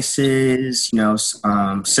biases, you know,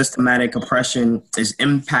 systematic oppression is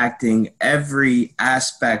impacting every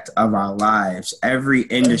aspect of our lives, every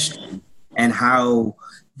industry, and how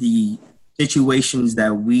the situations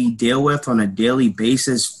that we deal with on a daily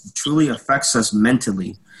basis truly affects us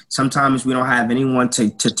mentally. Sometimes we don't have anyone to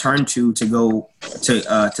turn to go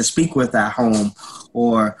to speak with at home,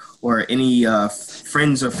 or any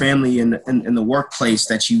friends or family in the workplace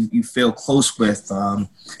that you feel close with.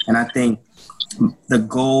 And I think the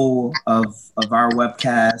goal of our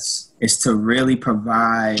webcast is to really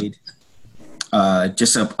provide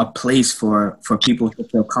just a place for people to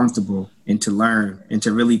feel comfortable and to learn and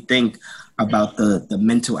to really think about the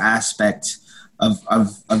mental aspect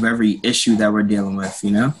of every issue that we're dealing with,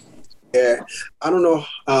 you know? Yeah, I don't know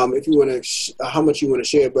if you want to how much you want to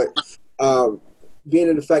share, but being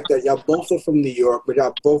in the fact that y'all both are from New York, but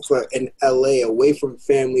y'all both are in LA, away from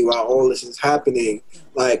family while all this is happening.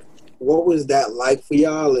 Like, what was that like for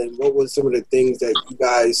y'all, and what was some of the things that you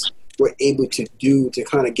guys were able to do to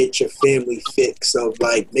kind of get your family fix of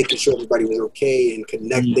like making sure everybody was okay and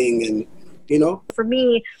connecting and, you know? For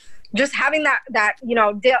me, just having that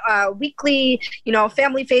weekly,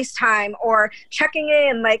 family FaceTime or checking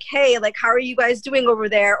in, like, hey, like, how are you guys doing over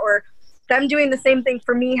there? Or them doing the same thing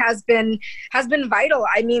for me has been vital.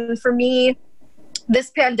 I mean, for me, this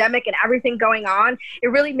pandemic and everything going on, it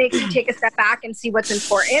really makes you take a step back and see what's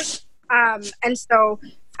important. And so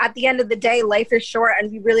at the end of the day, life is short and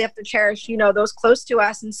we really have to cherish, those close to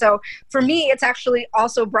us. And so for me, it's actually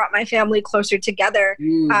also brought my family closer together.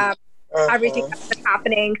 Everything that's been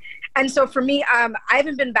happening. And so for me, I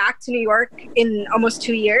haven't been back to New York in almost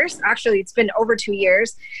 2 years. Actually, it's been over 2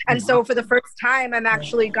 years. And so for the first time, I'm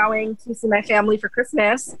actually going to see my family for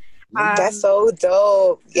Christmas. That's so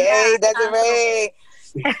dope. Yay, Desiree.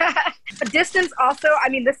 Distance also, I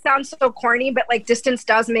mean, this sounds so corny, but like distance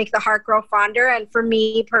does make the heart grow fonder. And for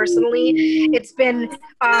me personally, it's been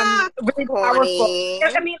really powerful.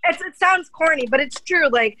 I mean, it sounds corny, but it's true.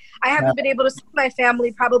 Like, I haven't been able to see my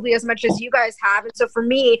family probably as much as you guys have. And so for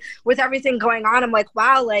me, with everything going on, I'm like,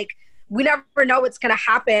 wow, like, we never know what's going to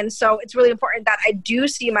happen. So it's really important that I do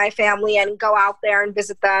see my family and go out there and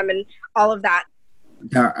visit them and all of that.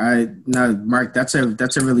 No, Mark, that's a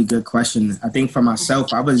really good question. I think for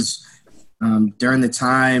myself, I was during the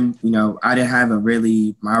time, I didn't have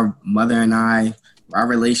my mother and our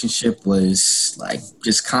relationship was like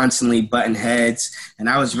just constantly butting heads, and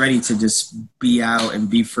I was ready to just be out and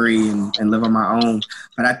be free and live on my own.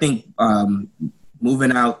 But I think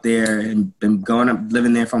moving out there and been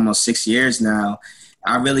living there for almost 6 years now,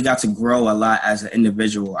 I really got to grow a lot as an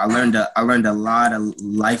individual. I learned a lot of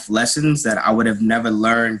life lessons that I would have never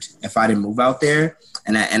learned if I didn't move out there.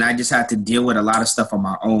 And I just had to deal with a lot of stuff on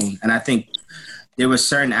my own. And I think there were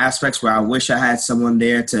certain aspects where I wish I had someone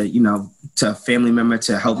there to a family member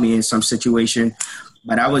to help me in some situation.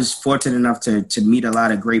 But I was fortunate enough to meet a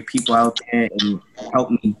lot of great people out there and help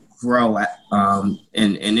me grow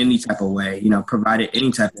in any type of way, provided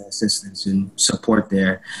any type of assistance and support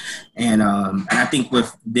there. And I think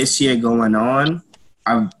with this year going on,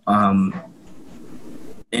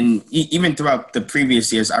 and even throughout the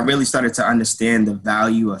previous years, I really started to understand the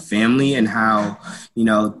value of family and how,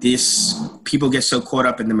 people get so caught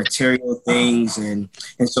up in the material things and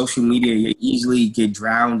social media, you easily get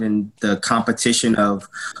drowned in the competition of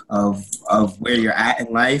where you're at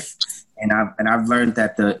in life. And I've learned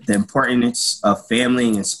that the importance of family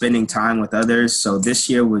and spending time with others. So this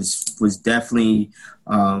year was definitely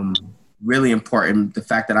really important. The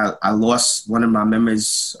fact that I lost one of my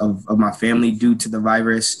members of my family due to the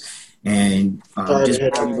virus. And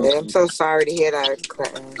I'm so sorry to hear that,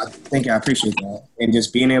 Clinton. Thank you. I appreciate that. And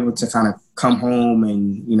just being able to kind of come home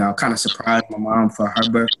and, kind of surprise my mom for her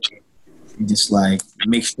birthday. Just like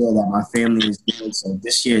make sure that my family is good. So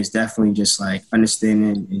this year is definitely just like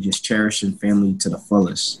understanding and just cherishing family to the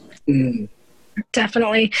fullest.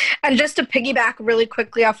 Definitely. And just to piggyback really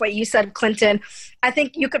quickly off what you said, Clinton, I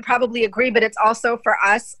think you could probably agree, but it's also for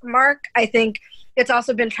us, Mark, I think it's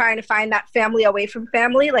also been trying to find that family away from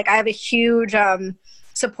family. Like, I have a huge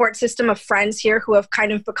support system of friends here who have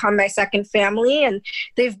kind of become my second family, and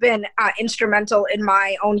they've been instrumental in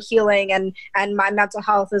my own healing and my mental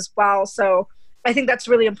health as well. So I think that's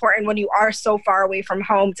really important when you are so far away from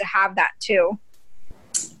home to have that too.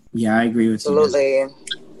 Yeah, I agree with you. Absolutely.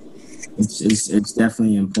 It's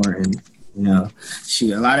definitely important. A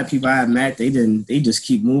lot of people I've met, they just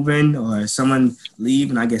keep moving, or someone leave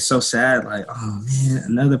and I get so sad, like, oh man,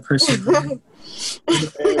 another person.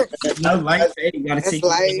 No life, you gotta take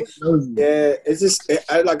life. Yeah, it's just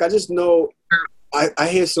I just know I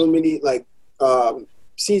hear so many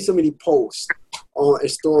seen so many posts on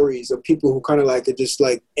stories of people who kind of like to just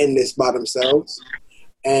like end this by themselves,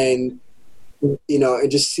 and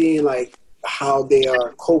and just seeing like how they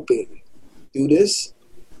are coping through this,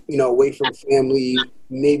 away from family.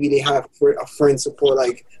 Maybe they have a friend support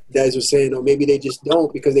like Des was saying, or maybe they just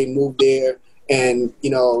don't because they moved there. And,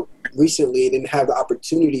 recently didn't have the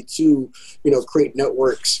opportunity to, create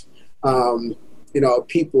networks,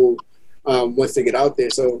 people once they get out there.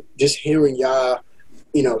 So just hearing y'all,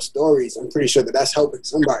 stories, I'm pretty sure that's helping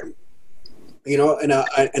somebody. you know, and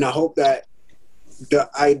I hope that the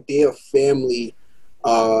idea of family,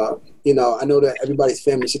 you know, I know that everybody's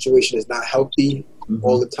family situation is not healthy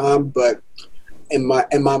all the time, but in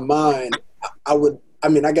my mind,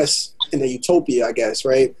 I guess in a utopia, I guess,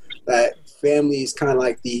 right, that family is kind of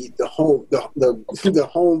like the home, the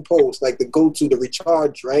home post, like the go-to, the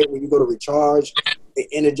recharge, right? When you go to recharge, they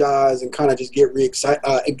energize and kind of just get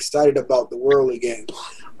excited about the world again,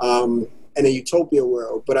 in a utopia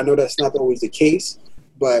world. But I know that's not always the case.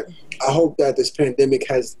 But I hope that this pandemic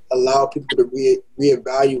has allowed people to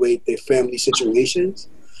reevaluate their family situations,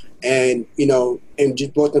 and, you know, and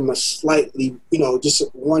just brought them a slightly, you know, just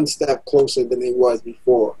one step closer than they was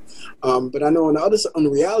before. But I know on the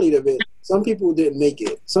reality of it, some people didn't make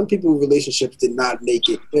it. Some people's relationships did not make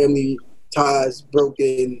it. Family ties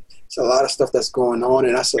broken. It's a lot of stuff that's going on,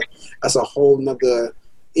 and that's a whole nother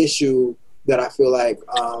issue that I feel like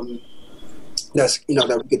that's, you know,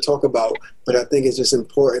 that we could talk about. But I think it's just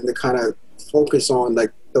important to kind of focus on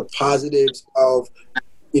like the positives of,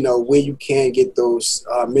 you know, where you can get those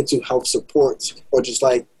mental health supports, or just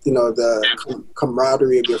like, you know, the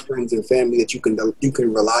camaraderie of your friends and family that you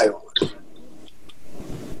can rely on.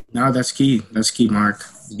 No, that's key. That's key, Mark.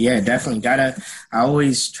 Yeah, definitely. I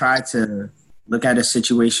always try to look at a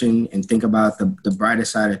situation and think about the brighter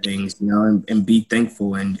side of things, you know, and be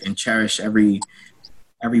thankful and cherish every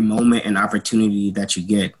moment and opportunity that you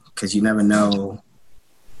get, because you never know,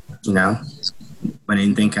 you know, when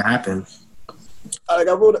anything can happen. Like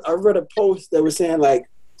I read a post that was saying, like,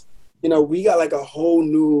 you know, we got like a whole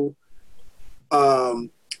new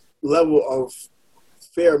level of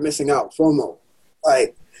fear of missing out, FOMO.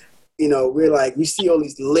 Like, you know, we see all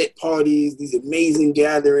these lit parties, these amazing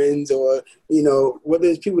gatherings, or, you know, whether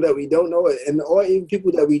it's people that we don't know, or even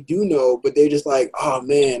people that we do know, but they're just like, oh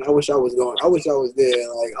man, I wish I was there.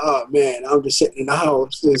 Like, oh man, I'm just sitting in the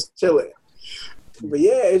house just chilling. But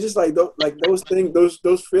yeah, it's just like those things,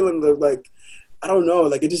 those feelings of like, I don't know,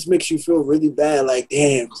 like it just makes you feel really bad. Like,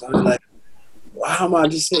 damn, so I'm like, why am I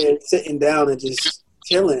just sitting down and just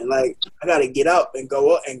chilling? Like, I gotta get up and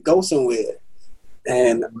go somewhere.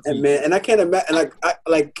 And man, and I can't imagine.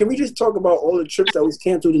 Like, can we just talk about all the trips that was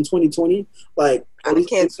canceled in 2020? Like, all these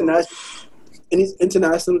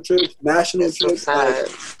international trips, national trips, like,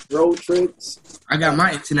 road trips. I got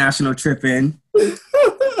my international trip in.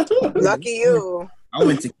 Lucky you. I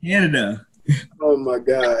went to Canada. Oh my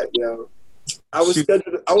God, yo! I was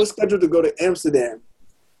scheduled to go to Amsterdam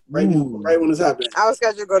right when this happened. I was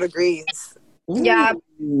scheduled to go to Greece. Yeah,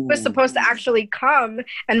 was supposed to actually come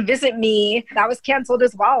and visit me. That was canceled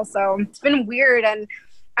as well. So it's been weird, and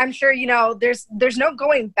I'm sure, you know, there's no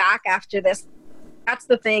going back after this. That's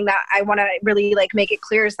the thing that I want to really like make it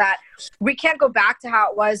clear, is that we can't go back to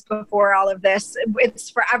how it was before all of this. It's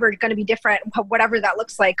forever going to be different, whatever that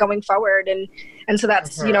looks like going forward, and so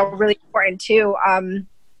that's you know, really important too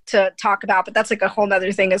to talk about. But that's like a whole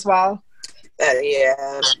nother thing as well.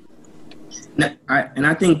 Yeah.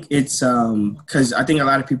 I think it's because I think a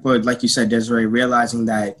lot of people are, like you said, Desiree, realizing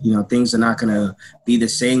that, you know, things are not going to be the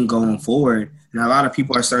same going forward. And a lot of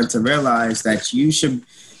people are starting to realize that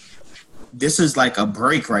this is like a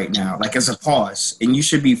break right now, like it's a pause, and you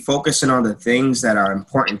should be focusing on the things that are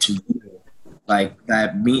important to you, like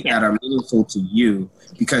that are meaningful to you.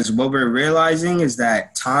 Because what we're realizing is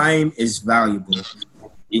that time is valuable,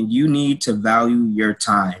 and you need to value your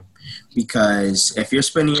time. Because if you're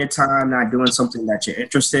spending your time not doing something that you're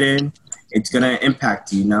interested in, it's gonna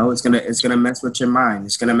impact you. You know, it's gonna mess with your mind.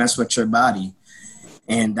 It's gonna mess with your body,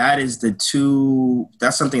 and that's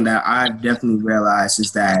something that I've definitely realized,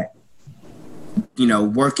 is that, you know,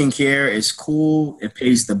 working here is cool. It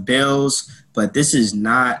pays the bills, but this is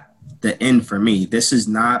not the end for me. This is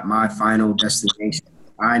not my final destination.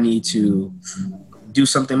 I need to do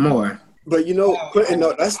something more. But you know, Clinton,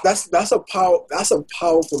 no, that's a powerful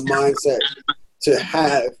mindset to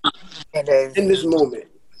have in this moment.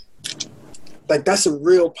 Like, that's a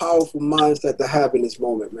real powerful mindset to have in this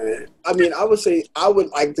moment, man. I mean, I would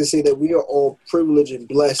like to say that we are all privileged and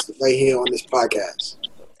blessed right here on this podcast.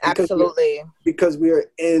 Absolutely. Because we are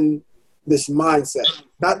in this mindset.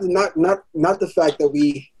 Not the fact that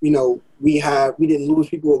we didn't lose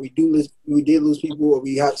people, or we did lose people, or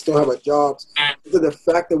we still have our jobs. But the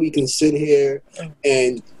fact that we can sit here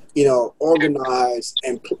and, you know, organize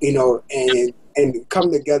and, you know, and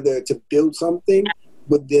come together to build something,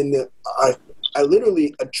 but then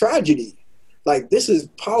literally a tragedy. Like, this is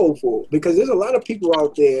powerful, because there's a lot of people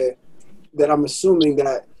out there that I'm assuming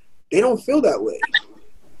that they don't feel that way.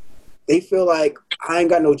 They feel like, I ain't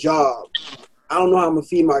got no job. I don't know how I'm going to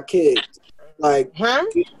feed my kids. Like,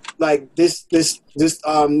 like this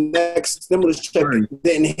next stimulus check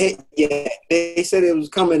didn't hit yet. They said it was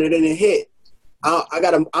coming, it didn't hit. I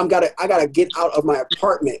gotta get out of my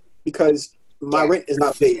apartment because my rent is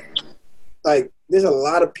not paid. Like, there's a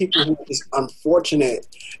lot of people who are just unfortunate,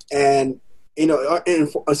 and in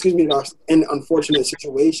unfortunate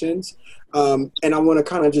situations. And I want to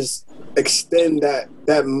kind of just extend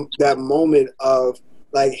that moment of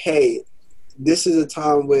like, hey, this is a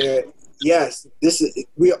time where, yes,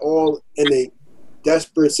 we are all in a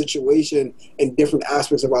desperate situation in different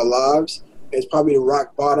aspects of our lives. It's probably the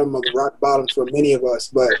rock bottom of the rock bottom for many of us,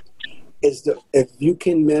 but if you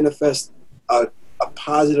can manifest a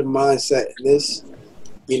positive mindset in this,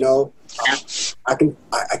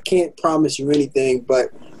 I can't promise you anything, but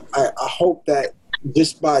I hope that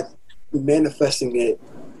just by manifesting it,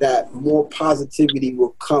 that more positivity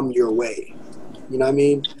will come your way. You know what I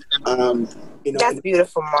mean? That's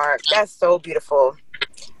beautiful, Mark. That's so beautiful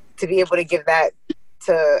to be able to give that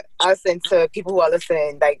to us and to people who are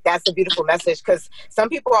listening. Like, that's a beautiful message, because some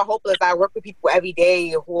people are hopeless. I work with people every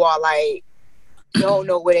day who are like, don't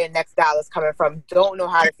know where their next dollar's coming from, don't know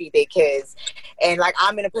how to feed their kids. And like,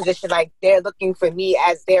 I'm in a position like they're looking for me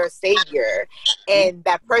as their savior. And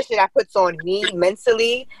that pressure that puts on me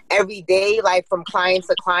mentally every day, like from client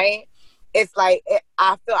to client, it's like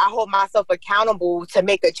I feel I hold myself accountable to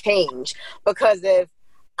make a change, because if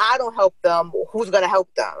I don't help them, who's going to help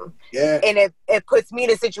them? Yeah. And it puts me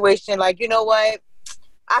in a situation like, you know what?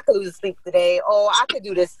 I could lose sleep today. Oh, I could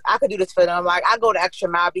do this. I could do this for them. Like, I go the extra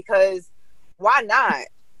mile because why not?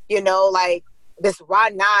 Like this, why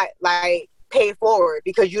not like pay it forward?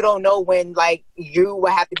 Because you don't know when like you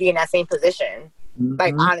will have to be in that same position. Mm-hmm.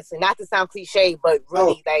 Like, honestly, not to sound cliche, but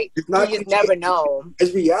really, like, you just never know.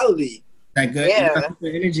 It's reality. That good, you gotta put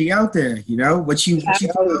the energy out there. What you put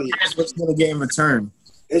out there is what's gonna get in return.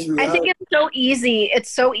 I think it's so easy. It's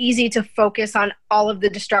so easy to focus on all of the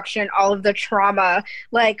destruction, all of the trauma,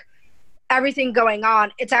 like everything going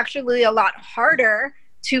on. It's actually a lot harder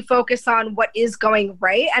to focus on what is going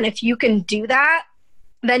right. And if you can do that,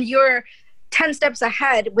 then you're 10 steps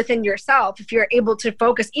ahead within yourself. If you're able to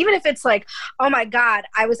focus, even if it's like, oh my God,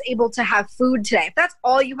 I was able to have food today. If that's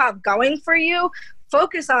all you have going for you,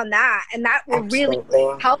 focus on that. And that will really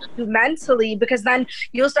help you mentally, because then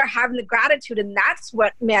you'll start having the gratitude. And that's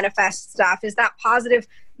what manifests stuff, is that positive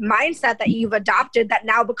mindset that you've adopted that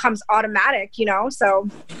now becomes automatic, so.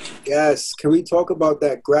 Yes. Can we talk about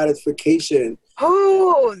that gratification?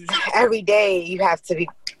 Oh, every day you have to be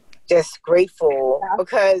just grateful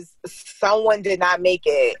because someone did not make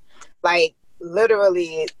it. Like,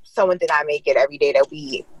 literally, someone did not make it every day. That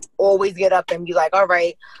we always get up and be like, all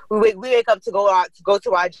right, we wake up to go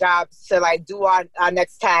to our jobs, to like do our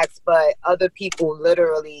next task, but other people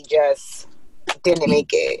literally just didn't make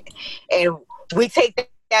it. And we take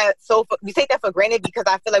that for granted, because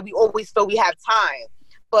I feel like we always feel we have time.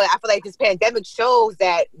 But I feel like this pandemic shows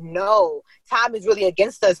that no, time is really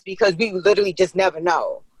against us, because we literally just never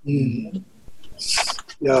know. Mm-hmm.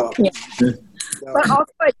 Yeah. But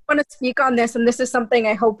also, I want to speak on this, and this is something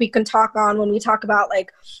I hope we can talk on when we talk about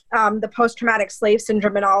like the post-traumatic slave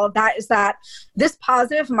syndrome and all of that, is that this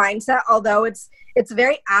positive mindset, although it's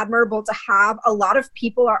very admirable to have, a lot of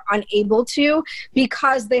people are unable to,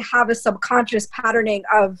 because they have a subconscious patterning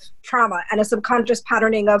of trauma and a subconscious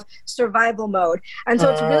patterning of survival mode. And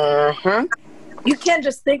so it's really, you can't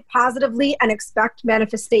just think positively and expect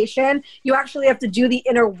manifestation. You actually have to do the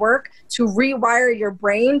inner work to rewire your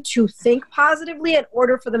brain to think positively in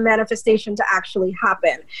order for the manifestation to actually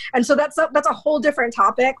happen. And so that's a whole different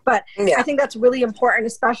topic, but I think that's really important,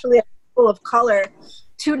 especially as people of color,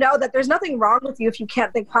 to know that there's nothing wrong with you if you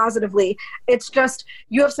can't think positively. It's just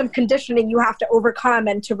you have some conditioning you have to overcome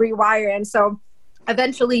and to rewire. And so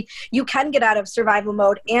eventually you can get out of survival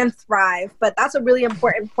mode and thrive. But that's a really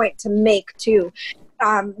important point to make too,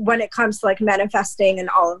 when it comes to like manifesting and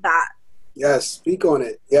all of that. Yes, speak on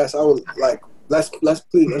it. Yes, I would like, let's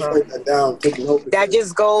write that down, take note.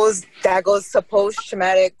 That goes to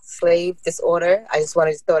post-traumatic slave disorder. I just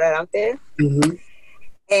wanted to throw that out there. Mm-hmm.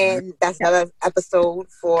 And that's another episode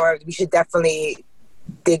we should definitely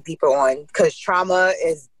dig deeper on, because trauma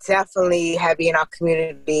is definitely heavy in our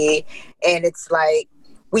community, and it's like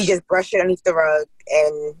we just brush it underneath the rug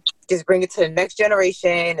and just bring it to the next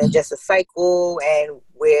generation, and just a cycle, and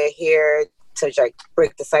we're here to like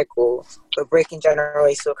break the cycle. We're breaking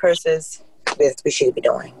generational curses. This we should be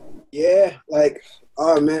doing. Yeah, like,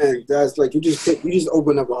 oh man, that's like you just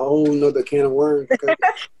opened up a whole nother can of worms.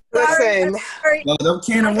 Listen, well, them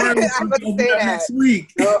can of worms I'm about to say that next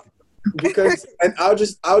week. because and I'll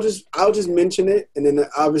just mention it, and then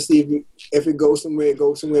obviously if it goes somewhere, it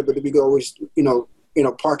goes somewhere. But we could always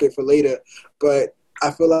park it for later. But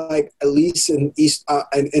I feel like at least in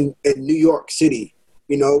in New York City,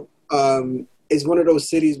 it's one of those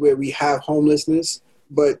cities where we have homelessness,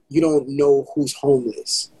 but you don't know who's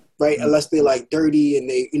homeless, right? Mm-hmm. Unless they're like dirty and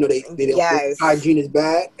they yes. hygiene is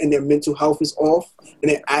bad and their mental health is off and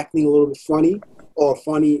they're acting a little bit funny or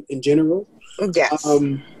funny in general. Yes.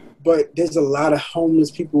 But there's a lot of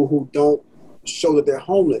homeless people who don't show that they're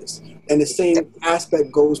homeless. And the same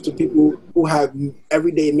aspect goes to people who have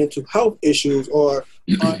everyday mental health issues or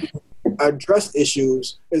addressed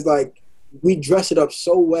issues. It's like we dress it up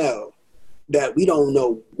so well that we don't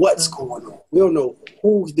know what's going on. We don't know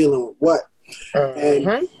who's dealing with what.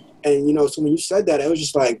 And so when you said that, it was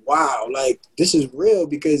just like, wow, like this is real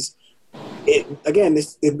because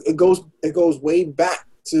it goes way back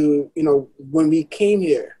to when we came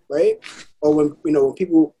here, right? Or when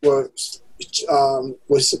people was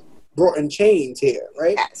brought in chains here,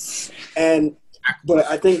 right? Yes.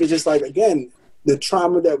 But I think it's just like, again, the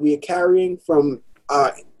trauma that we are carrying from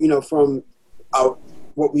what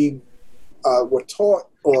we were taught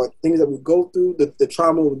or things that we go through, the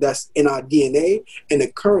trauma that's in our DNA, and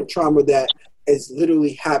the current trauma that is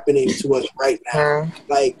literally happening to us right now.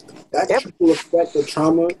 Like that triple effect of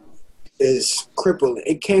trauma is crippling.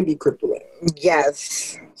 It can be crippling.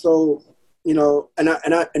 Yes. So, and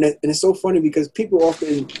it's so funny because people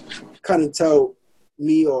often kind of tell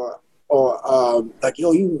me or like,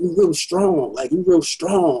 yo, you real strong. Like, you real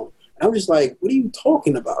strong. And I'm just like, what are you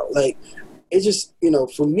talking about? Like, it's just,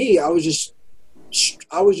 for me, I was just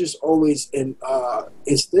always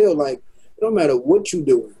instilled, like, no matter what you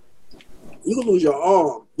doing, you can lose your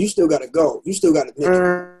arm. You still got to go. You still got to think.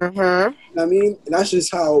 Mm-hmm. You know what I mean? And that's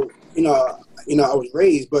just how, I was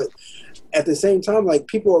raised. But at the same time, like,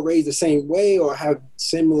 people are raised the same way or have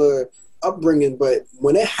similar upbringing. But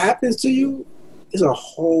when it happens to you, it's a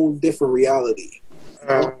whole different reality.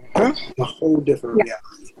 A whole different reality.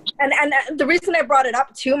 And the reason I brought it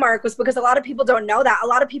up too, Mark, was because a lot of people don't know that. A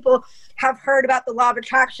lot of people have heard about the law of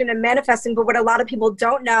attraction and manifesting, but what a lot of people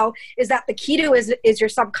don't know is that the key to is your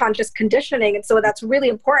subconscious conditioning. And so that's really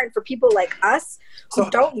important for people like us who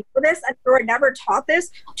don't know this and who are never taught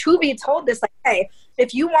this to be told this, like, hey,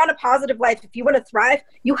 if you want a positive life, if you want to thrive,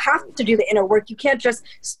 you have to do the inner work. You can't just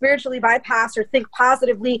spiritually bypass or think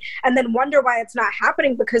positively and then wonder why it's not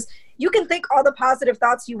happening, because you can think all the positive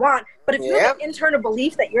thoughts you want, but if you have an internal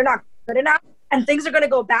belief that you're not good enough and things are going to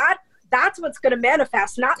go bad, that's what's going to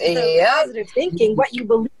manifest, not the positive thinking, what you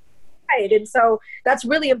believe. Right? And so that's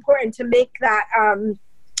really important to make that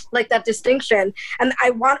that distinction. And I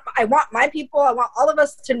want my people, I want all of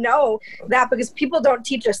us to know that, because people don't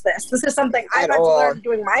teach us this. This is something I've had to learn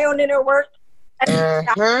doing my own inner work.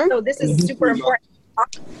 So this is super important.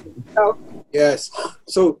 So yes.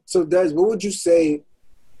 So Des, what would you say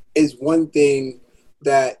is one thing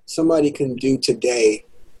that somebody can do today,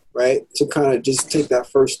 right, to kind of just take that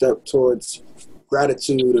first step towards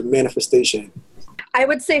gratitude and manifestation? I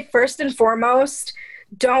would say first and foremost,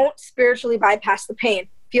 don't spiritually bypass the pain.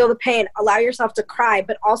 Feel the pain. Allow yourself to cry,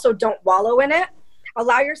 but also don't wallow in it.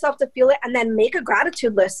 Allow yourself to feel it and then make a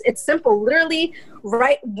gratitude list. It's simple. Literally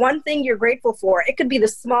write one thing you're grateful for. It could be the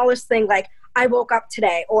smallest thing, like I woke up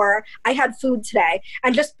today or I had food today,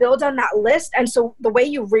 and just build on that list. And so the way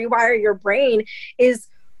you rewire your brain is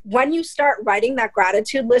when you start writing that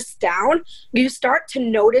gratitude list down, you start to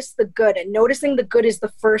notice the good, and noticing the good is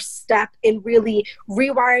the first step in really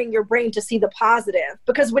rewiring your brain to see the positive.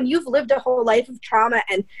 Because when you've lived a whole life of trauma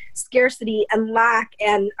and scarcity and lack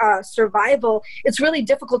and survival, it's really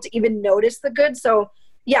difficult to even notice the good. So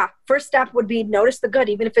yeah, first step would be notice the good,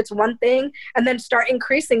 even if it's one thing, and then start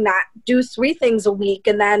increasing that. Do 3 things a week,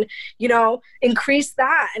 and then, increase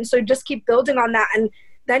that. And so just keep building on that. And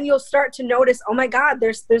then you'll start to notice, oh my God,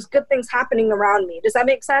 there's good things happening around me. Does that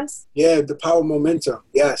make sense? Yeah, the power of momentum.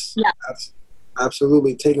 Yes. Yeah.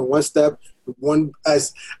 Absolutely. Taking one step,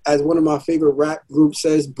 as one of my favorite rap groups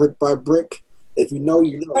says, brick by brick. If you know,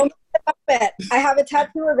 you know. I have a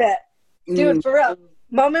tattoo of it. Dude, for real.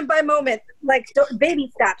 Moment by moment, like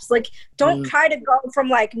baby steps. Like, don't try to go from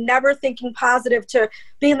like never thinking positive to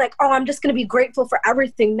being like, oh, I'm just going to be grateful for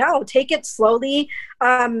everything. No, take it slowly.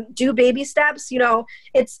 Do baby steps.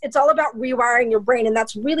 It's all about rewiring your brain, and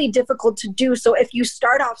that's really difficult to do. So if you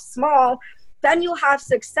start off small, then you'll have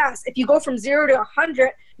success. If you go from 0 to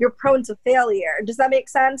 100, you're prone to failure. Does that make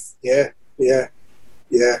sense? Yeah,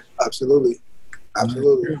 absolutely.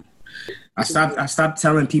 I stopped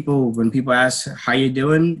telling people when people ask how you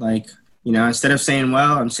doing, like, instead of saying,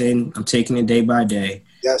 well, I'm saying I'm taking it day by day.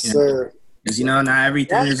 Yes, sir. Because, not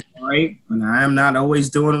everything is great, and I am not always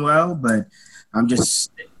doing well, but I'm just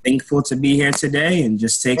thankful to be here today and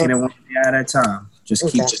just taking it one day at a time. Just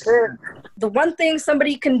keep the one thing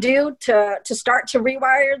somebody can do to start to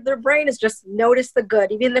rewire their brain is just notice the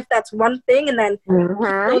good, even if that's one thing, and then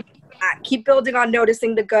keep building on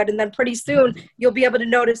noticing the good, and then pretty soon you'll be able to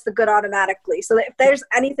notice the good automatically. So that if there's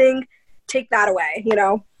anything, take that away,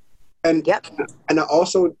 And and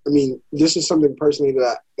this is something personally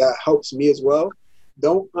that helps me as well.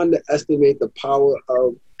 Don't underestimate the power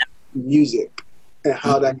of music and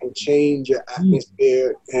how that can change your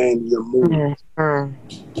atmosphere and your mood.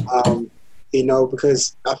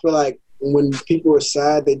 Because I feel like when people are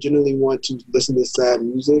sad, they generally want to listen to sad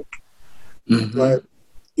music. But,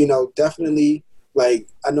 definitely, like,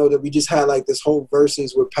 I know that we just had, like, this whole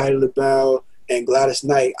verses with Patti LaBelle and Gladys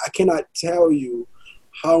Knight. I cannot tell you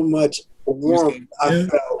how much warmth I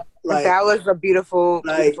felt. Like, that was a beautiful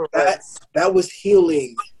verse. That was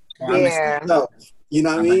healing. Yeah. You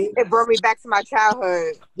know what I mean? It brought me back to my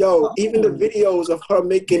childhood. Yo, even the videos of her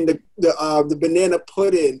making the banana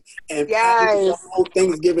pudding and the whole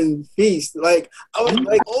Thanksgiving feast. Like, I was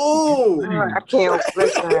like, oh. I can't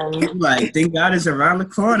listen. Like, thank God it's around the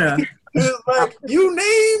corner. It was like, you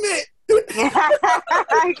name it.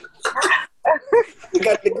 You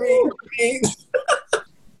got the green beans.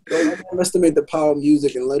 Don't underestimate the power of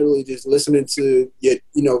music and literally just listening to your,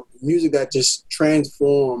 music that just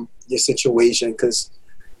transform your situation, because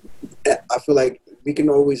I feel like we can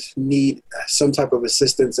always need some type of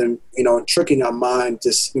assistance and tricking our mind,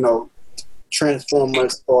 just transform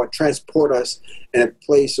us or transport us in a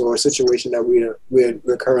place or a situation that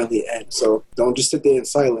we're currently in. So don't just sit there in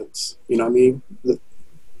silence. You know what I mean?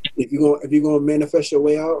 If you're gonna manifest your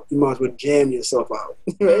way out, you might as well jam yourself out.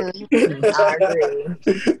 Right? I agree.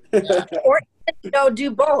 Or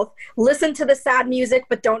do both. Listen to the sad music,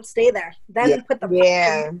 but don't stay there. Then put the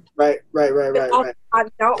right.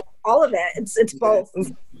 All of it. It's both.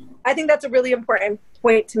 I think that's a really important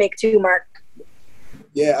point to make too, Mark.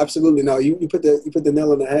 Yeah, absolutely. No, you put the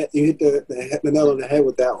nail on the head. You hit the nail on the head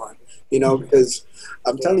with that one. Because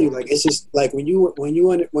I'm telling you, like, it's just like when you're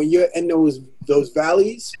in those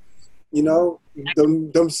valleys,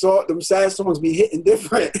 them sad songs be hitting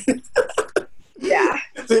different. Yeah,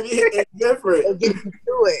 they be hitting different. It gets you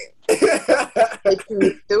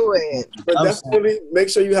through it. But definitely make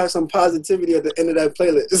sure you have some positivity at the end of that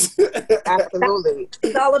playlist. Absolutely.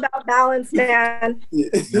 It's all about balance, man.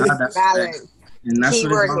 Balance. And that's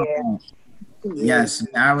Keyword what it's all about. Yes,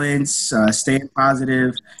 balance, staying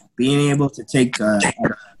positive, being able to take a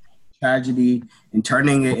tragedy and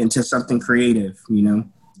turning it into something creative,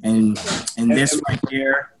 And this right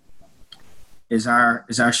here is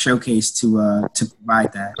our showcase to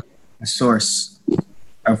provide that, a source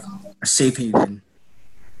of a safe haven.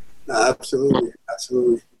 Absolutely.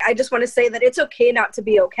 I just want to say that it's okay not to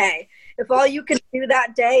be okay. If all you can do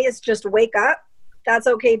that day is just wake up, that's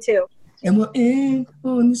okay too. And we'll end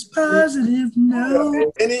on this positive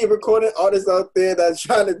note. Any recording artists out there that's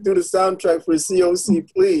trying to do the soundtrack for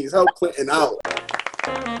COC, please help Clinton out.